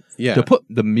cartridge Yeah. to put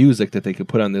the music that they could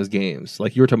put on those games.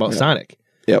 Like you were talking about Yeah. Sonic.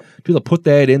 Yep. People put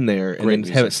that in there and Great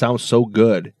then have it music. sound so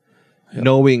good, Yep.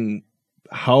 knowing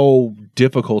how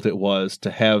difficult it was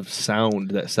to have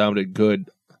sound that sounded good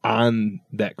on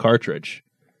that cartridge.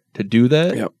 To do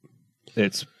that, Yep.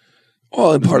 it's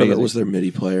Well, and part of it amazing. was their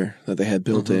MIDI player that they had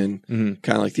built in. mhm.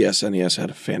 Kind of like the SNES had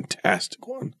a fantastic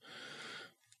one.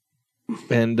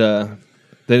 And then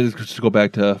just to go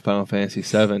back to Final Fantasy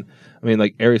VII, I mean,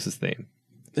 like Ares' theme.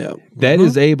 Yeah. That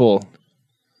is able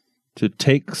to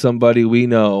take somebody we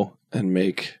know And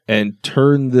make and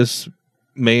turn this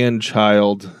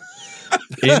man-child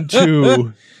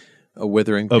into a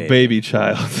withering a baby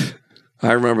child.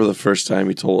 I remember the first time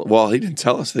he told. Well, he didn't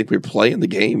tell us. I think we were playing the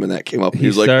game, and that came up. He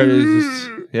was like,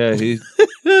 He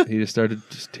just started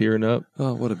just tearing up,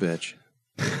 Oh, what a bitch.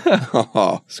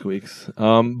 oh, squeaks.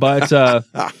 But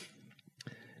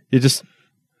it just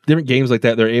different games like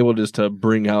that. They're able just to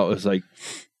bring out is like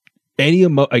any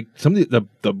like some of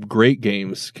the great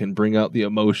games can bring out the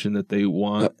emotion that they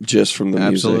want, just from the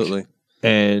music. Absolutely.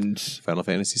 and Final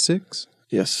Fantasy 6.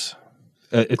 Yes.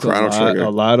 it's Chrono Trigger. a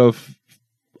lot of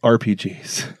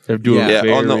RPGs. They're doing Yeah. a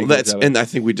Yeah. Oh very no, good that's job. and I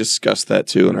think we discussed that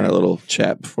too in our little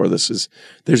chat before this. Is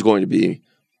there's going to be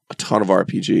a ton of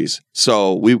RPGs,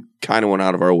 so we kind of went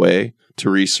out of our way to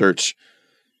research.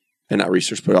 And not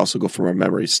research, but also go from our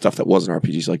memory stuff that wasn't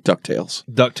RPGs, like DuckTales,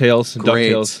 DuckTales and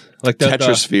Great. DuckTales, like the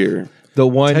Tetrasphere. the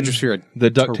one Tetrasphere, the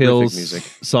terrific DuckTales music.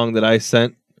 song that I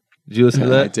sent. Did you listen to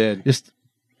that? I did. Just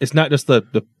it's not just the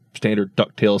standard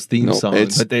DuckTales theme No, song,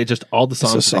 it's- but they just all the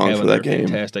songs song they have for in that there are game.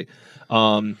 fantastic.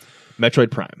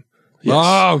 Metroid Prime. Yes.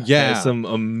 Oh, Has yeah. some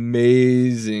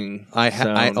amazing. I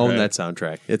own soundtrack. that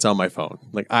soundtrack. It's on my phone.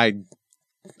 Like I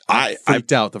I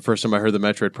freaked out the first time I heard the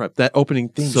Metroid Prime. That opening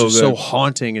theme is So just so good.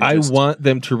 haunting. And I just, want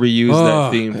them to reuse Oh.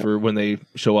 that theme for when they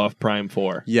show off Prime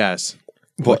 4, yes.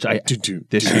 which I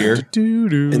this year.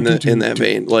 in that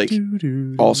vein, like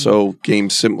also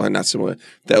games similar, not similar.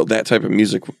 That type of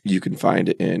music you can find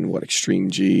in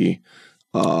Extreme G,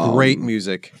 Great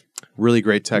music. Really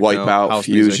great techno. Wipeout, house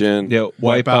Fusion. Yeah,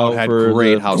 Wipeout had for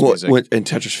great the- house Well, music. and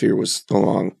Tetrasphere was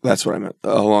along. That's what I meant.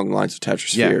 Along the lines of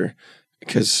Tetrasphere,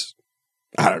 because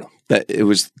I don't know that it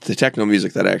was the techno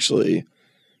music that actually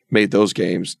made those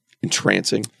games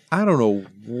entrancing. I don't know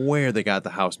where they got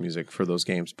the house music for those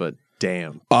games, but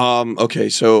damn. Okay,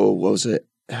 so what was it?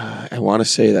 I want to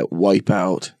say that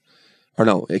Wipeout, or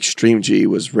no, Extreme G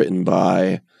was written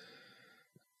by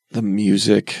the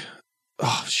music.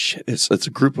 Oh shit! It's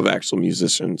a group of actual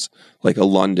musicians, like a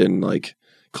London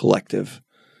collective.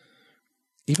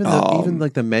 Even Um,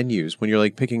 like the menus when you're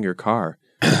like picking your car,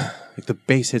 like the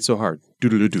bass hits so hard. Do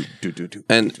do do do do do.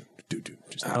 And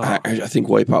Just, I think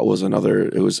Wipeout was another.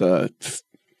 It was a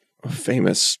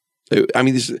famous.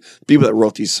 These people that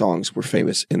wrote these songs were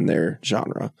famous in their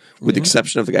genre, with the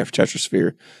exception of the guy for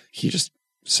Tetrasphere. He just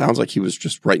sounds like he was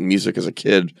just writing music as a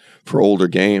kid for older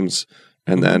games,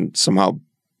 and then somehow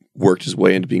worked his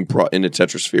way into being brought into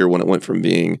Tetrasphere when it went from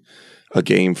being a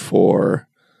game for,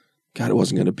 God, it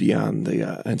wasn't going to be on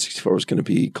the N64. It was going to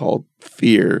be called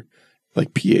Fear,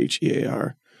 like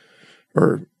Phear,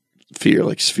 or Fear,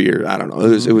 like Sphere. I don't know.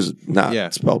 It was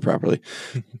not spelled properly.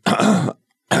 I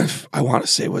want to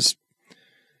say it was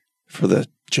for the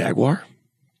Jaguar,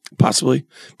 possibly.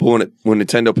 But when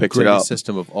Nintendo picked it up,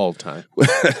 system of all time.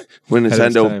 when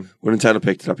Nintendo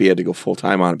picked it up, he had to go full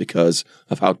time on it because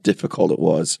of how difficult it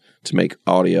was to make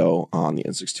audio on the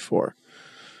N64.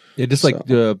 Yeah, just like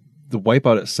the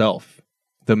Wipeout itself,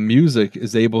 the music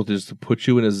is able to just put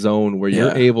you in a zone where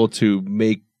you're able to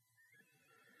make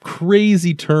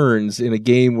crazy turns in a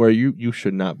game where you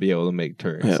should not be able to make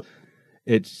turns. Yeah.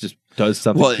 It just does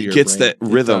something. Well, it gets that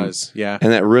rhythm,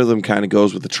 and that rhythm kind of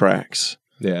goes with the tracks.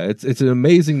 Yeah, it's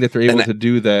amazing that they're able to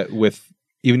do that with,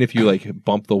 even if you like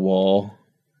bump the wall,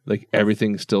 like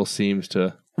everything still seems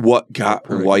to. What got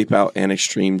Wipeout and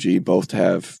Extreme G both to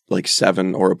have like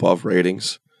 7 or above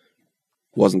ratings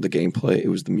wasn't the gameplay; it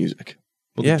was the music.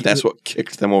 Well, that's what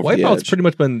kicked them over the edge. Wipeout's pretty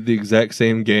much been the exact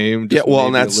same game. Yeah, well,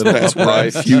 and that's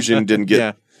why Fusion didn't get.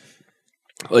 Yeah.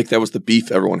 Like that was the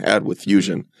beef everyone had with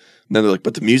Fusion. And then they're like,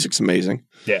 but the music's amazing.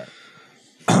 Yeah.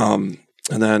 And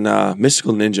then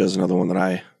Mystical Ninja is another one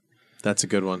that That's a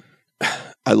good one.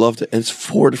 I loved it. And it's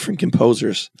 4 different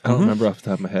composers. I don't remember off the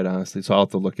top of my head, honestly, so I'll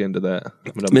have to look into that.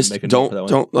 I'm gonna make a note for that one.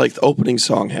 Don't like the opening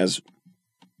song has,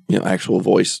 actual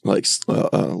voice, like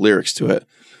lyrics to it.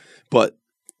 But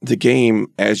the game,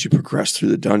 as you progress through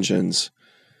the dungeons,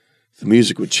 the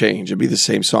music would change. It'd be the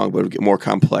same song, but it would get more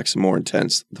complex and more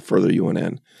intense the further you went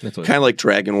in. Kind of like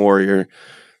Dragon Warrior.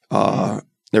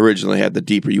 They originally had the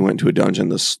deeper you went into a dungeon,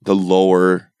 the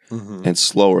lower and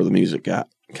slower the music got.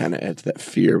 Kind of adds that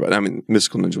fear. But I mean,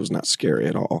 Mystical Ninja was not scary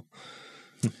at all.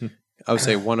 I would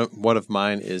say one of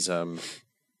mine is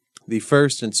the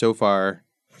first and so far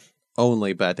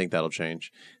only, but I think that'll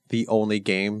change. The only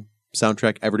game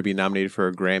soundtrack ever to be nominated for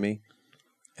a Grammy,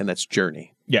 and that's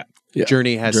Journey. Yeah.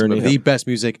 Journey has some of the best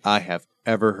music I have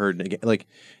ever heard in a game. Like,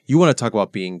 you want to talk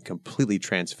about being completely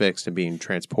transfixed and being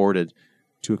transported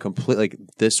to a complete, like,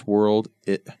 this world.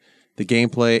 The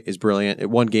gameplay is brilliant. It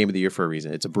won Game of the Year for a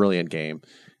reason. It's a brilliant game.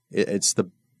 It's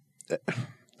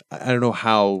I don't know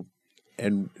how,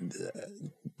 and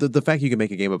the fact you can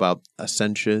make a game about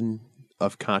ascension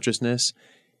of consciousness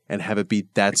and have it be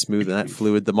that smooth and that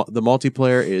fluid. The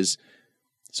multiplayer is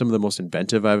some of the most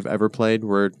inventive I've ever played,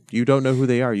 where you don't know who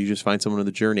they are. You just find someone on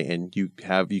the journey and you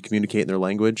communicate in their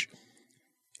language.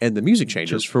 And the music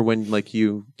changes for when, like,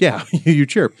 you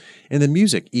chirp. And the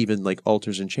music even, like,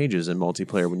 alters and changes in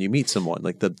multiplayer when you meet someone.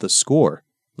 Like, the score,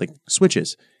 like,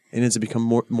 switches. And it's become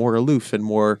more aloof and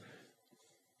more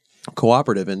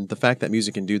cooperative. And the fact that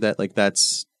music can do that, like,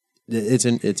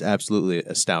 it's absolutely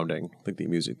astounding. Like, the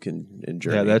music can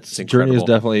Journey. Yeah, Journey is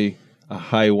definitely a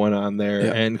high one on there.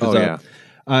 Yeah. And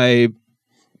I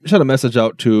shot a message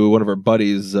out to one of our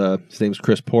buddies. His name's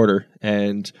Chris Porter.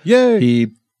 And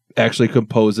he actually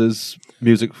composes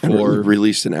music for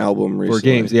released an album recently. For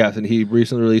games. Yes, and he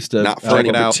recently released not for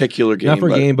any particular game, not for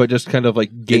a game, but just kind of like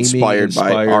gaming inspired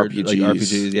by RPGs. Like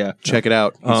RPGs. Yeah, check it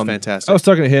out. It's fantastic. I was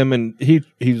talking to him, and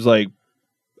he's like,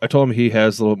 I told him he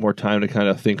has a little bit more time to kind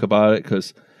of think about it,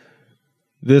 because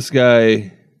this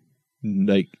guy,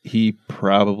 like, he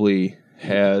probably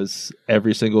has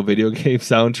every single video game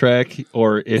soundtrack,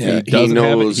 or if he doesn't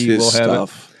have it, he will have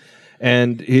it.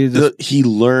 And he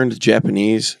learned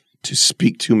Japanese to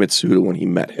speak to Mitsuda when he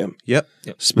met him. Yep.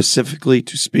 Specifically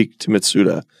to speak to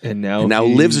Mitsuda. And now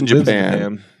lives in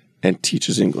Japan and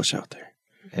teaches English out there.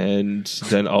 And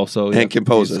then also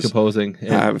composes. Composing.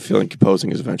 I have a feeling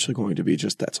composing is eventually going to be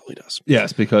just that's all he does.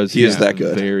 Yes, because he is that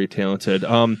good. Very talented.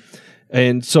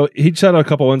 And so he shot out a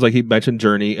couple ones, like he mentioned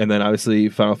Journey, and then obviously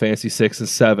Final Fantasy 6 and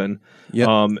 7. Yep.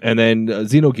 And then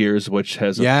Xenogears, which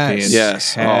has a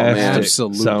fantastic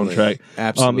soundtrack.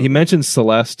 Absolutely. He mentioned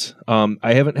Celeste.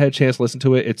 I haven't had a chance to listen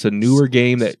to it. It's a newer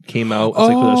game that came out. It's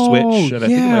like for the Switch, and I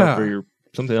think it might for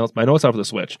something else. I know it's out for the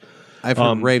Switch. I've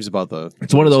heard raves about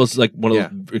It's one of those those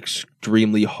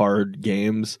extremely hard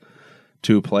games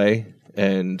to play,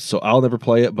 and so I'll never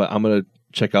play it, but I'm gonna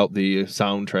check out the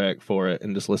soundtrack for it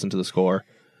and just listen to the score.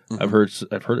 Mm-hmm. I've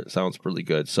heard it sounds really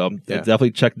good, so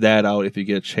definitely check that out if you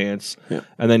get a chance. Yeah.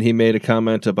 And then he made a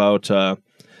comment about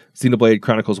Xenoblade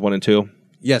Chronicles 1 and 2.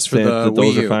 Yes, for the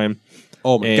those Wii U. are fine.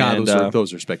 Oh my god,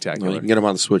 those are spectacular. You can get them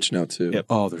on the Switch now too. Yep.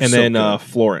 Oh, they're and so then good.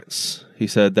 Florence, he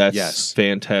said that's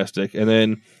fantastic. And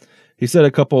then he said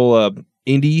a couple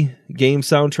indie game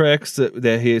soundtracks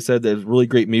that he said there's really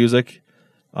great music.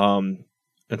 And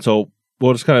so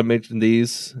we'll just kind of mention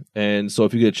these. And so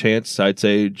if you get a chance, I'd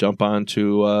say jump on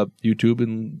to YouTube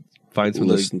and find some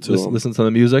Listen to them. listen to some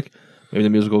of the music. Maybe the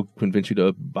music will convince you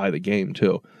to buy the game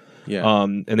too. Yeah.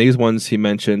 And these ones he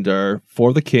mentioned are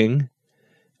For the King.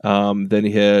 Then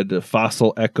he had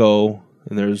Fossil Echo,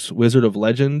 and there's Wizard of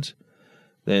Legend.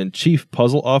 Then Chief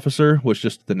Puzzle Officer, which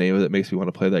just the name of it makes me want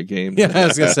to play that game. Yeah, I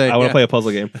was gonna say. I want to play a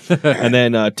puzzle game. And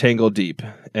then Tangle Deep.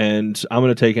 And I'm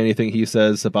going to take anything he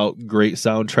says about great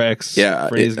soundtracks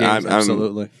for these games.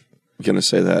 Absolutely. I'm going to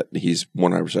say that he's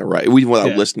 100% right.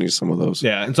 Without listening to some of those.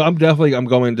 Yeah, and so I'm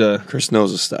going to Chris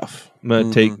knows his stuff. I'm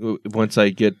going to take, once I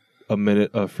get a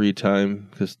minute of free time,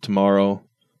 because tomorrow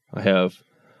I have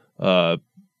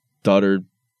daughter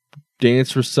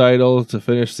dance recital to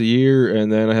finish the year,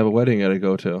 and then I have a wedding I got to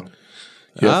go to.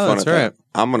 You have fun that's at that.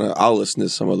 right. I'll listen to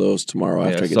some of those tomorrow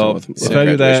after I get so done with them. if I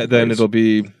do that, then it'll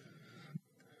be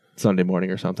Sunday morning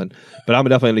or something. But I'm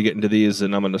definitely going to get into these,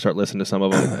 and I'm going to start listening to some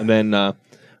of them. And then I'm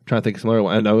trying to think of some other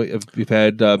one. I know we've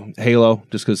had Halo,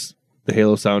 just because the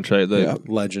Halo soundtrack, the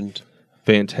Legend.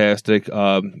 fantastic.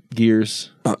 Gears.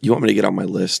 You want me to get on my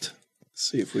list?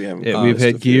 See if we haven't. Yeah, we've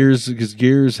had Gears, because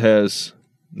Gears has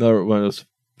another one of those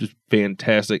just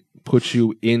fantastic, puts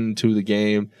you into the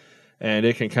game, and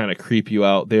it can kind of creep you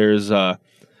out. There's a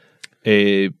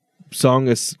song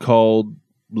that's called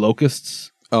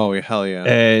Locusts. Oh, hell yeah.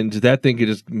 And that thing could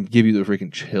just give you the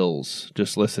freaking chills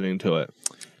just listening to it.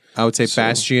 I would say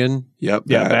Bastion. Yep.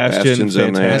 Yeah, Bastion's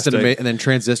in there. fantastic. And then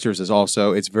Transistors is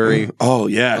also, it's very... Oh,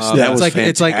 yes. that That was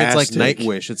it's like fantastic.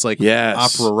 Nightwish. It's like Yes.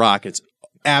 opera rock. It's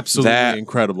absolutely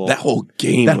incredible. That whole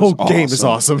game That whole was game is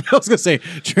awesome. awesome. I was going to say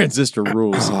Transistor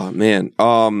rules. Oh, man.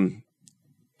 God,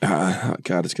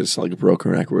 it's going to sound like a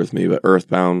broken record with me, but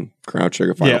Earthbound, Chrono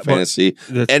Trigger, Final Fantasy,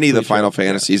 any of the Final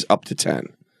Fantasies up to 10.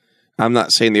 I'm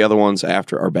not saying the other ones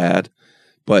after are bad,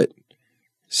 but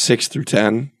 6 through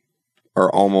 10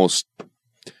 are almost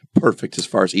perfect as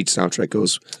far as each soundtrack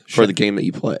goes for the game that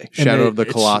you play. Shadow of the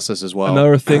Colossus as well.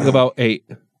 Another thing about 8.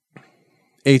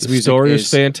 8's The music story is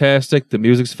fantastic. The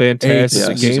music's fantastic.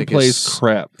 Eight's The music gameplay's is-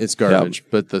 crap. It's garbage,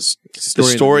 but the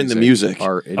story and the music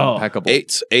are impeccable.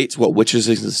 Eight's what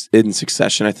Witches in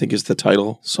Succession, I think, is the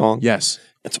title song. Yes.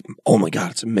 It's oh my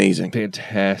god, it's amazing.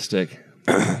 Fantastic.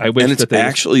 I wish And it's that they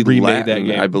actually remade Latin,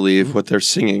 that game. I believe what they're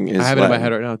singing is I have it Latin. in my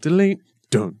head right now. Delete.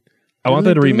 Dun. I want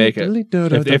them to remake it.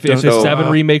 If the 7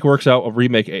 remake works out, I'll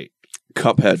remake 8.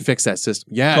 Cuphead, Fix that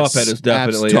system. Yes. Cuphead is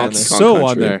definitely on Absolutely. there. So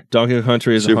Donkey on there. Donkey Kong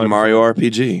Country is Super Mario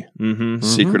RPG, Mm-hmm.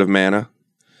 Secret of Mana,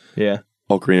 Yeah.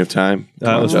 Ocarina of Time,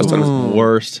 That was Justin. the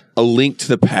worst. A Link to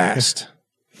the Past.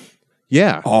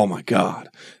 Yeah. Oh my god.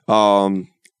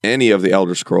 Any of the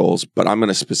Elder Scrolls, but I'm going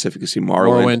to specifically see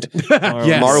Morrowind.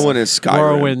 Yes. Morrowind and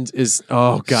Skyrim. Morrowind is,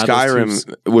 oh god. those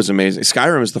two- Skyrim was amazing.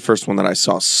 Skyrim is the first one that I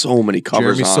saw so many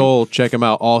covers Jeremy on. Soule, check him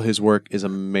out. All his work is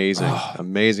amazing.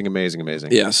 Amazing.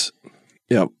 Yes.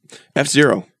 Yep.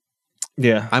 F-Zero.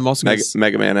 Yeah. I'm also going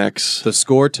Mega Man X. the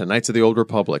score to Knights of the Old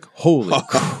Republic. Holy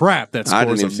crap, that score I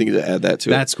didn't even think to add that to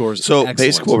it. That score's So excellent.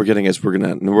 basically what we're getting is we're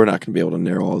not going to be able to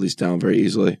narrow all these down very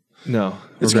easily. No.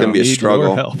 It's We're gonna be a need struggle.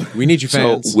 your help. We need you So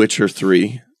fans. Witcher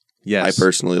 3, Yes. I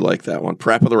personally like that one.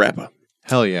 Parappa the Rapper.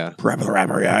 Hell yeah. Parappa the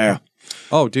Rapper, yeah.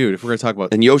 Oh, dude, if we're going to talk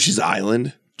about And Yoshi's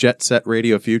Island. Jet Set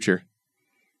Radio Future,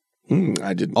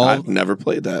 I've never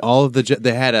played that. all of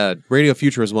they had a Radio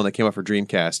Future was one that came out for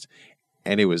Dreamcast,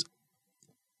 and it was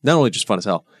not only just fun as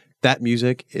hell. That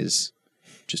music is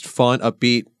just fun,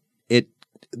 upbeat.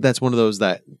 That's one of those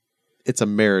that it's a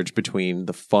marriage between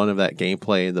the fun of that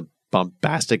gameplay and the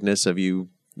bombasticness of you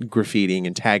graffitiing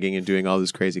and tagging and doing all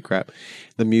this crazy crap.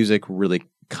 The music really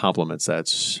complements that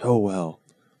so well.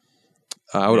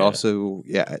 I would also,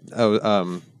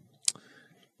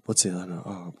 what's the other?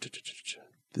 Oh,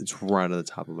 it's right on the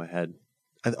top of my head.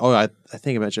 I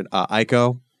think I mentioned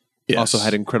Ico. Yes. Also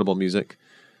had incredible music.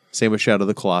 Same with Shadow of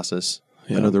the Colossus.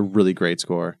 Yeah. Another really great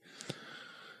score.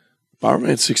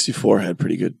 Bomberman 64 had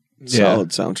pretty good, solid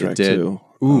soundtrack it did. too.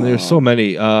 There's so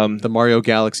many. The Mario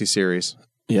Galaxy series,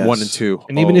 Yes. 1 and 2.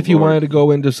 And even Oh, if you Lord. wanted to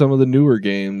go into some of the newer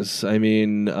games, I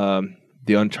mean,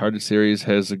 the Uncharted series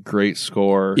has a great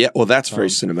score. Yeah, well, that's very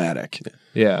cinematic.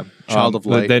 Yeah. Child of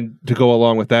Light. But then to go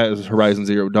along with that is Horizon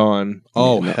Zero Dawn.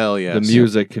 Oh, hell yes. The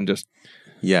music can just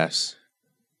Yes.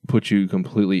 put you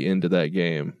completely into that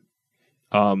game.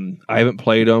 I haven't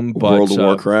played them, but World of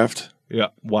Warcraft. yeah,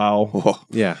 wow, Oh,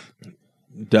 Yeah.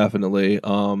 definitely.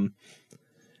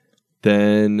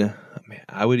 Then man,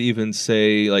 I would even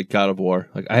say like God of War.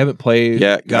 Like I haven't played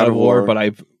God of War, but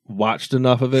I've watched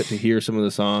enough of it to hear some of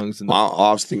the songs. And I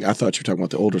thought you were talking about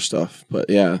the older stuff, but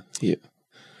yeah.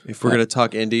 If we're going to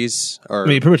talk indies, or I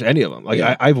mean, pretty much any of them. Like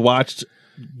Yeah. I've watched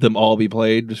them all be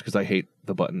played just because I hate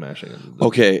the button mashing.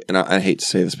 Okay, and I hate to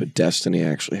say this, but Destiny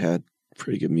actually had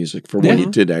pretty good music for when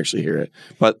you did actually hear it.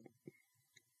 But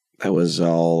That was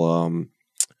all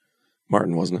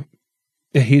Martin, wasn't it?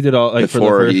 Yeah, he did all like Before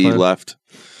for the first he one. left.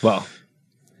 Well,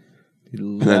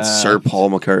 And then Sir Paul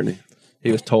McCartney.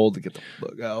 He was told to get the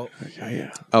fuck out.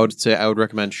 Yeah. I would say I would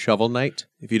recommend Shovel Knight.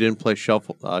 If you didn't play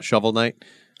Shovel Knight,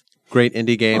 great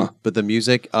indie game, but the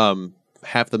music,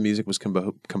 half the music was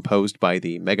composed by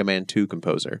the Mega Man 2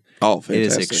 composer. Oh, It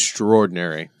is fantastic.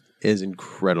 extraordinary. It is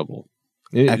incredible.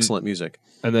 Excellent music.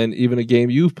 And then even a game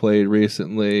you've played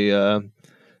recently,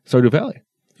 Stardew Valley.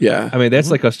 Yeah. I mean, that's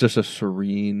like just a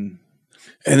serene.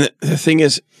 And the thing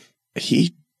is,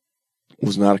 he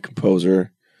was not a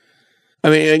composer. I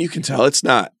mean, and you can tell it's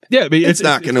not. Yeah, but It's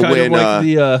not gonna kind of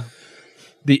win, Like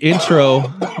the intro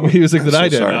music that I'm I so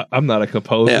did. sorry. I'm not a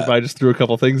composer, Yeah. but I just threw a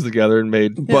couple things together and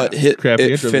made. But crappy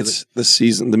it intro fits music. the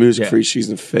season. The music Yeah. for each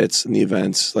season fits in the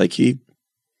events. Like he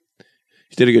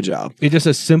did a good job. It's just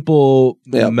a simple,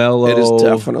 Yeah, mellow. It is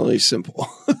definitely simple.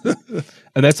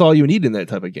 and that's all you need in that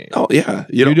type of game. Oh yeah,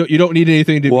 You don't need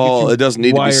anything to. well, get you it doesn't need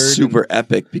to be wired super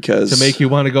epic because to make you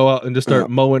want to go out and just start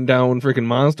mowing down freaking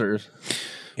monsters.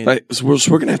 Like, so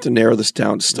we're gonna have to narrow this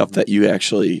down to stuff that you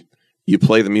actually you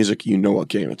play the music, you know what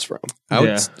game it's from.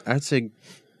 I'd say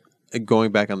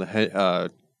going back on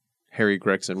the Harry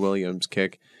Gregson Williams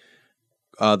kick,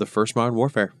 the first Modern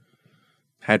Warfare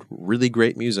had really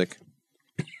great music.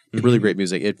 Really great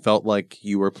music. It felt like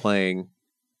you were playing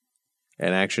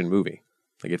an action movie.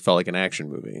 Like it felt like an action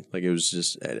movie. Like it was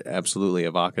just absolutely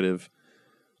evocative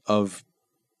of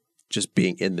just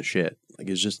being in the shit. Like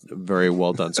it's just a very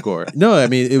well done score. No, I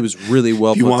mean it was really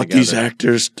well. If you put want together. these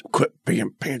actors to quit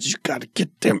being pants, you got to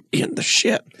get them in the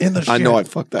shit. In the I know I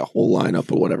shit. fucked that whole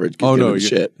lineup or whatever. Oh, no, the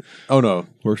shit. Oh no,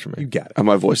 Works for me. you got it. And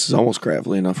my voice is almost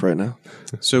gravelly enough right now.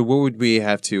 So what would we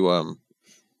have to?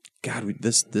 God,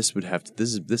 this would have to.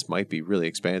 This might be really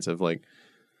expansive. Like,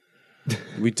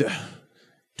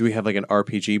 do we have like an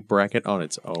RPG bracket on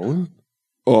its own?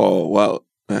 Oh well,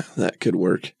 that could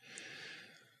work.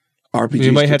 RPGs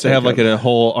You might could have to take have like up- a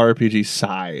whole RPG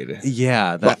side,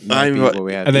 Yeah, that But might be I'm- what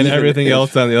we had. and then Even everything if-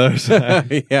 else on the other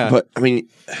side. yeah, But I mean,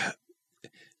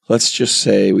 let's just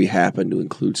say we happen to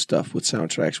include stuff with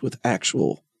soundtracks with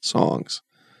actual songs.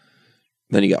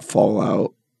 Then you got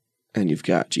Fallout, and you've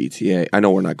got GTA. I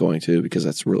know we're not going to because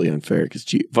that's really unfair because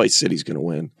Vice City's going to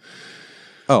win.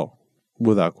 oh,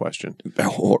 without question.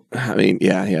 I mean,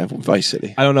 yeah, Vice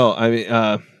City. I don't know. I mean,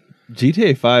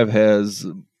 GTA 5 has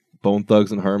Bone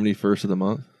Thugs and Harmony first of the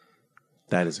month.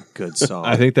 That is a good song.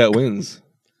 I think that wins.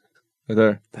 Right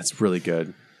there. that's really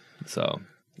good. So,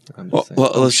 I'm Well, just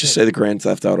saying. let's just say the Grand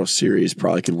Theft Auto series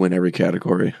probably could win every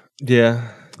category.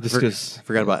 Yeah. Just because. I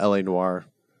forgot about LA Noire.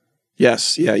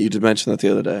 Yes, yeah, you did mention that the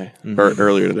other day or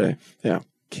earlier today. Yeah.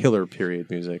 Killer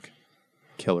period music.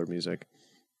 Killer music.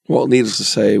 Well, needless to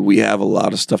say, we have a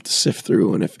lot of stuff to sift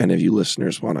through, and if any of you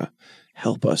listeners want to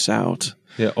help us out,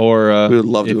 Yeah. Or we would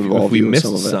love to involve if we you in missed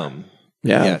some of it. some.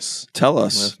 yeah, Yes. tell Let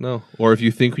us us know. Or if you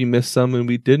think we missed some and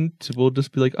we didn't, we'll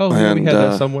just be like, oh, yeah, we And, had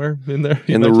that somewhere in there.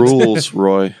 in the rules,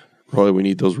 Roy. Roy, we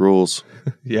need those rules.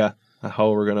 Yeah. How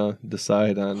we're going to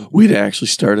decide on. We'd actually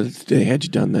started it today had you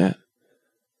done that.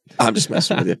 I'm just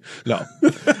messing with you. No.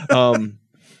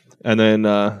 And then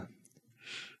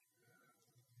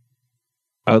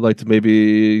I would like to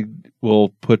maybe we'll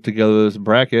put together this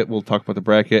bracket. We'll talk about the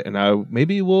bracket, and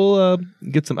maybe we'll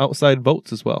get some outside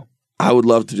votes as well. I would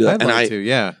love to do that, I'd and like to.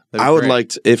 Yeah, that'd be I would great. like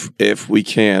to, if we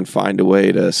can find a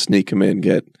way to sneak them in,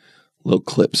 get little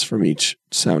clips from each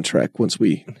soundtrack once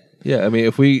we. Yeah, I mean,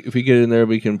 if we get in there,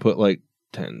 we can put like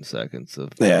 10 seconds of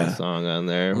Yeah. the song on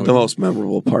there. The most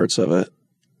memorable parts of it.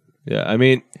 Yeah, I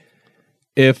mean,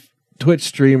 if Twitch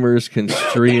streamers can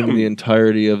stream the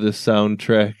entirety of this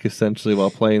soundtrack essentially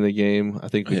while playing the game, I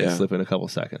think we can Yeah. slip in a couple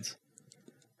seconds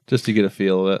just to get a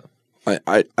feel of it.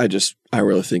 I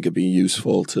really think it'd be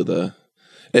useful to the.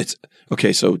 It's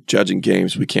okay. So judging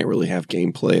games, we can't really have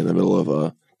gameplay in the middle of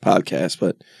a podcast,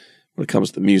 but when it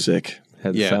comes to music,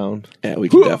 Head Yeah. sound. yeah, we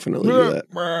can definitely do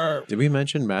that. Did we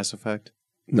mention Mass Effect?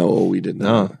 No, we did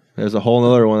not. No, there's a whole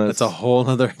other one. That's a whole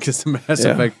other because the Mass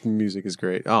Yeah. Effect music is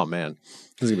great. Oh man,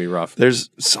 this is gonna be rough. There's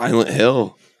Silent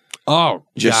Hill. Oh,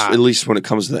 Just God. at least when it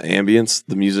comes to the ambience,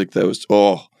 the music that was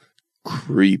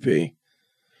creepy.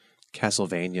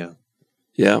 Castlevania.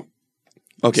 Yeah.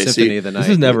 Okay. Symphony See, of the Night. This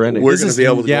is never ending. we're This going to is- be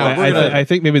able to. yeah, go we're on. gonna- I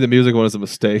think maybe the music one is a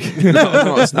mistake.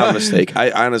 No, it's not a mistake.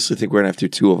 I honestly think we're gonna have to do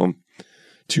two of them,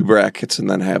 two brackets, and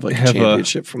then have like Have a a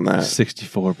championship from that.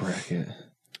 64 bracket.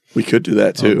 We could do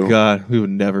that too. Oh God, we would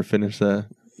never finish that.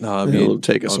 No, I mean, It'll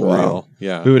take us a unreal. while.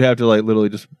 Yeah. We would have to like literally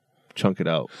just chunk it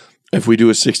out. If we do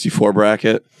a 64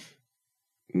 bracket,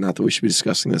 not that we should be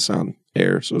discussing this on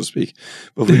air, so to speak,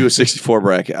 but if we do a 64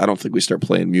 bracket, I don't think we start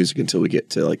playing music until we get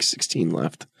to like 16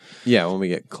 left. Yeah, when we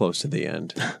get close to the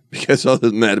end. Because other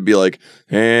than that, it'd be like,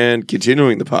 and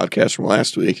continuing the podcast from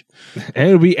last week.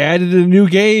 And we added a new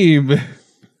game.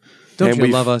 Don't And you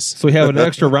we've- love us? So we have an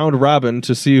extra round robin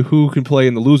to see who can play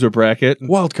in the loser bracket.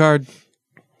 Wild card.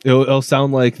 It'll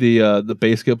sound like the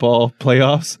basketball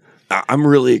playoffs. I'm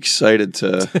really excited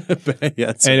to.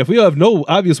 Yes. And if we have no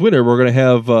obvious winner, we're going to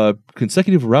have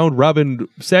consecutive round robin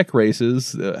sack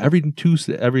races every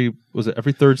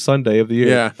third Sunday of the year.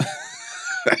 Yeah.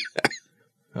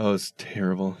 Oh, it's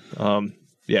terrible.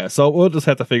 Yeah. So we'll just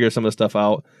have to figure some of the stuff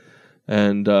out,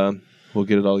 and we'll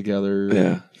get it all together.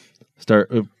 Yeah.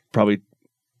 Start probably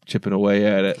chipping away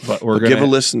at it, but we're But gonna give a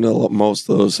listen to most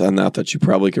of those. And not that you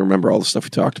probably can remember all the stuff we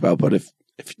talked about, but if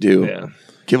you do, Yeah.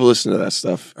 give a listen to that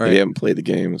stuff. All If right. you haven't played the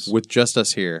games. With just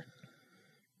us here,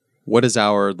 what is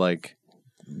our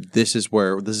this is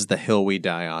the hill we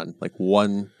die on. Like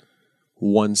one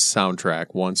soundtrack,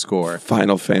 one score.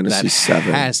 Final Fantasy That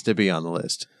VII. has to be on the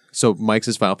list. So Mike's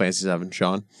is Final Fantasy VII.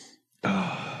 Sean?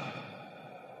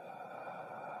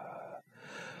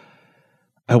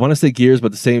 I want to say Gears, but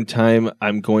at the same time,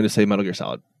 I'm going to say Metal Gear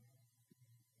Solid.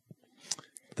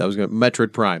 That was good.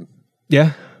 Metroid Prime.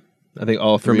 Yeah, I think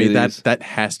all For three me, of these, that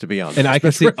has to be on. and the I list.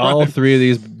 can see Metroid all Prime. three of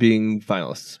these being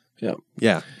finalists. Yeah.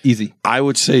 Yeah. Easy. I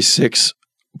would say 6,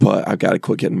 but I've got to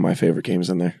quit getting my favorite games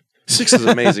in there. 6 is an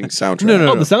amazing soundtrack.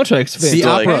 No. Oh, the soundtrack's The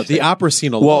fantastic. the opera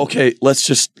scene alone. Well, okay, let's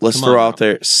Come throw on out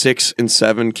there 6 and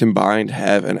 7 combined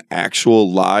have an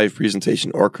actual live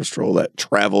presentation orchestral that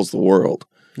travels the world.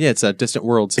 Yeah, it's Distant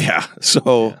Worlds. Yeah,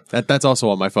 so That's also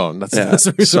on my phone. That's, Yeah, that's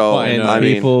the reason so- why I And know. I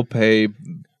mean- people pay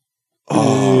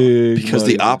because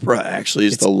money. the opera actually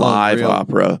is It's the live unreal.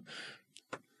 opera.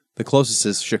 The closest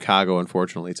is Chicago,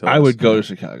 unfortunately. To I us. would go to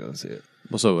Chicago and see it.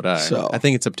 Well, so would I. So- I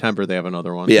think in September they have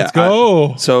another one. Yeah, Let's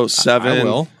go. so I 7,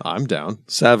 will. I'm down.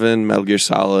 7, Metal Gear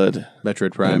Solid,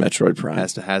 Metroid Prime and Metroid Prime.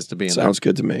 has to be in Sounds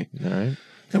good to me. All right.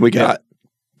 And we got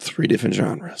 3 different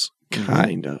genres,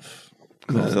 kind of.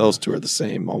 Those two are the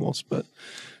same almost, but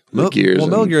Mel- Gears well,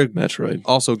 Metal and Gear Metroid. there.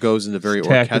 Also goes into very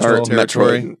Tactical. orchestral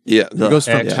territory. Metroid. Yeah. It goes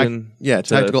from Action.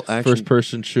 tactical action.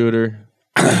 First-person shooter.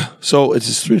 So it's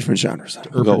just 3 different genres. Then.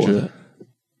 We'll go with it.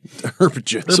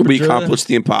 RPG. So we RPG. accomplished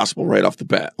the impossible right off the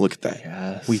bat. Look at that.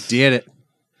 Yes. We did it.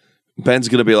 Ben's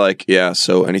going to be like, yeah,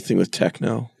 so anything with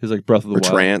techno He's like Breath of the or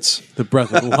Wild. trance. The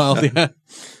Breath of the Wild. Yeah.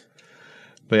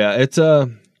 But yeah, it's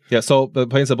So, but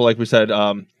plain and simple, like we said,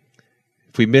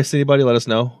 if we miss anybody, let us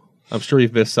know. I'm sure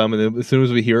you've missed some, and then as soon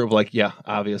as we hear it, we're like, yeah,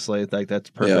 obviously, like that's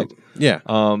perfect. Yeah.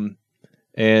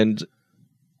 And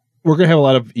we're gonna have a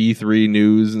lot of E3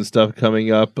 news and stuff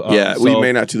coming up. Yeah, we so-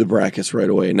 may not do the brackets right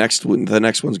away. The next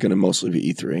one's going to mostly be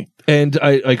E E3. And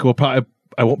I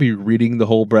won't be reading the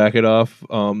whole bracket off,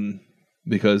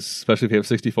 because especially if you have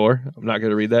 64, I'm not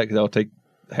going to read that because that'll take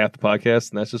half the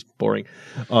podcast, and that's just boring.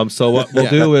 So what we'll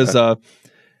do is,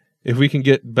 if we can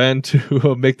get Ben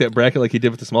to make that bracket like he did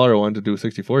with the smaller one to do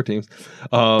 64 teams, Put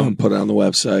it on the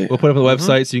website. we'll put it up on the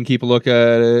website so you can keep a look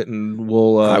at it, and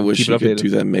we'll I wish keep you it could updated. do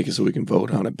that and make it so we can vote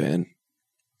on it, Ben. Oh,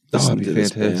 Listen that'd to be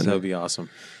this, fantastic. That would be awesome.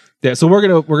 Yeah, so we're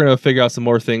gonna figure out some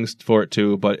more things for it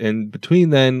too. But in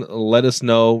between then, let us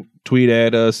know, tweet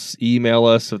at us, email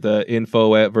us at the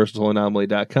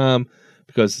info@versatileanomaly.com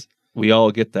because we all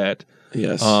get that.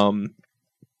 Yes.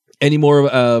 Any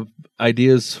more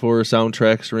ideas for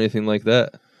soundtracks or anything like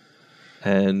that?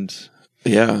 And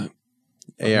yeah.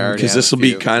 AR, Because this will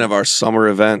be kind of our summer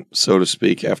event, so to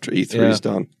speak, after E3 is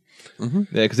done. yeah,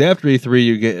 because after E3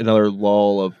 you get another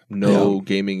lull of no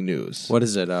gaming news. What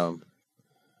is it? Gamescom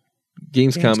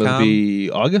will Gamescom? be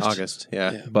August. August.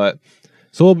 Yeah. But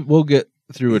so we'll get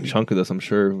through a chunk of this, I'm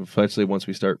sure, especially once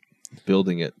we start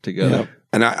building it together. Yeah.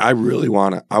 And I really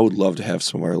want to, I would love to have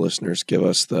some of our listeners give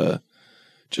us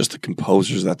just the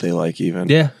composers that they like even.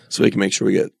 Yeah. So we can make sure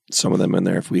we get some of them in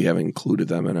there if we haven't included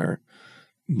them in our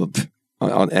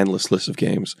on endless list of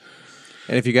games.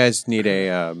 And if you guys need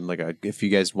if you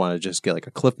guys want to just get like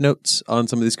a cliff notes on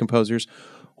some of these composers,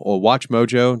 or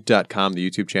watchmojo.com, the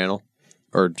YouTube channel,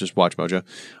 or just Watch Mojo,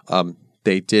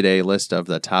 they did a list of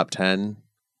the top 10,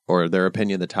 or their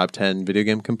opinion, the top 10 video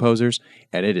game composers,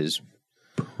 and it is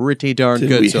pretty darn Did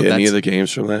good. we So hit any that's, of the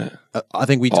games from that? I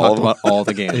think we all talked of them? about all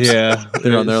the games. Yeah.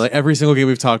 They're on there. Like every single game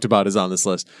we've talked about is on this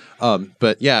list.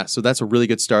 But yeah, so that's a really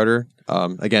good starter.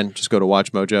 Again, just go to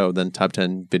Watch Mojo, then top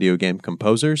 10 video game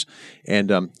composers.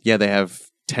 And yeah, they have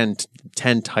 10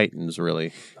 titans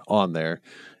really on there.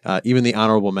 Even the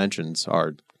honorable mentions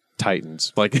are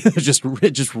titans, like just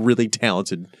really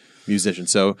talented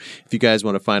musicians. So if you guys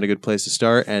want to find a good place to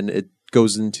start, and it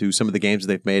goes into some of the games that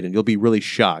they've made, and you'll be really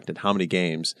shocked at how many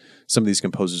games some of these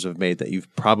composers have made that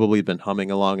you've probably been humming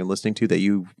along and listening to that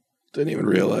you Didn't even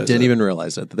realize. Didn't even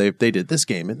realize that they did this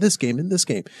game and this game and this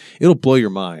game. It'll blow your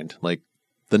mind, like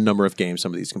the number of games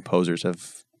some of these composers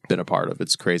have been a part of.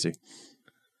 It's crazy.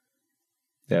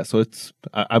 Yeah, so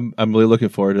I'm really looking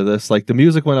forward to this. Like the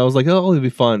music one, I was like, oh, it'll be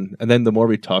fun. And then the more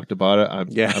we talked about it, I'm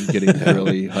getting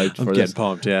really hyped for I'm this. getting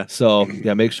pumped, yeah. So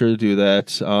yeah, make sure to do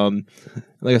that.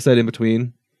 Like I said, in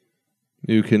between,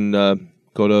 you can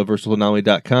go to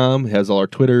versatileanomaly.com. It has all our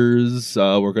Twitters.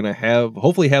 We're gonna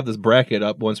hopefully have this bracket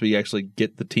up once we actually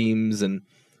get the teams and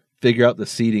figure out the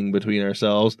seating between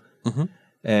ourselves,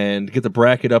 and get the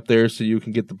bracket up there so you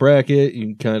can get the bracket. You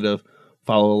can kind of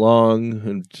follow along,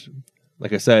 and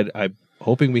like I said, I'm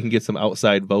hoping we can get some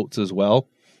outside votes as well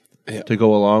to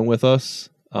go along with us,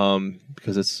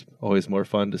 because it's always more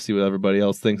fun to see what everybody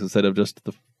else thinks instead of just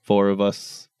the four of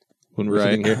us when we're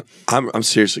sitting here. I'm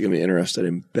seriously gonna be interested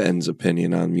in Ben's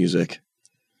opinion on music.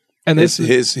 And his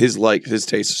taste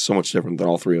is so much different than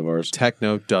all three of ours.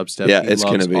 Techno, dubstep. Yeah, it's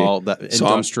going to be all that so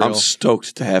industrial. I'm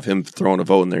stoked to have him throwing a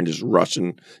vote in there and just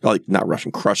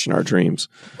crushing our dreams.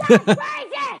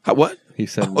 What? He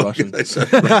said Russian. I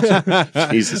said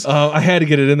Russian. Jesus. I had to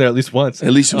get it in there at least once.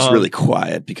 At least it was really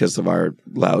quiet because of our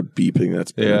loud beeping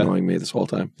that's been annoying me this whole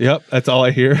time. Yep, that's all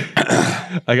I hear.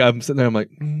 I'm sitting there, I'm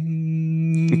like,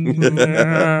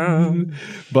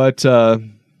 but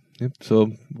yep,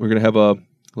 so we're going to have a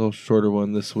little shorter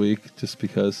one this week just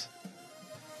because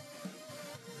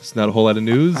it's not a whole lot of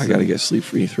news. I got to get sleep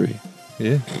for E3.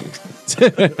 Yeah.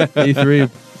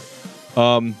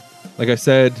 E3. Like I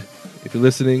said, if you're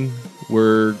listening,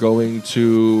 we're going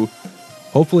to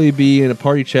hopefully be in a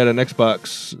party chat on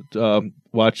Xbox,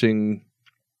 watching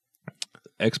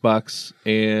Xbox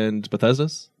and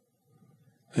Bethesda's.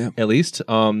 Yeah. At least.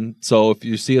 So if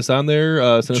you see us on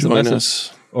there, send us a Join message.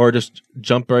 us. Or just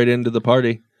jump right into the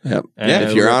party. Yep. And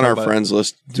if you're we'll on talk our about friends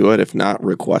list, do it. If not,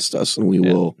 request us and we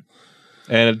will.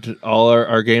 And all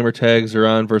our gamer tags are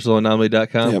on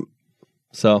versatileanomaly.com. Yep.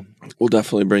 So We'll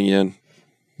definitely bring you in.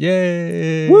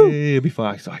 yay. Woo. It'll be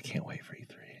fun. So I can't wait for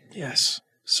E3. Yes.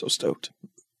 So stoked.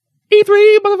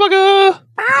 E3, motherfucker!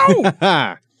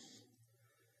 Ow!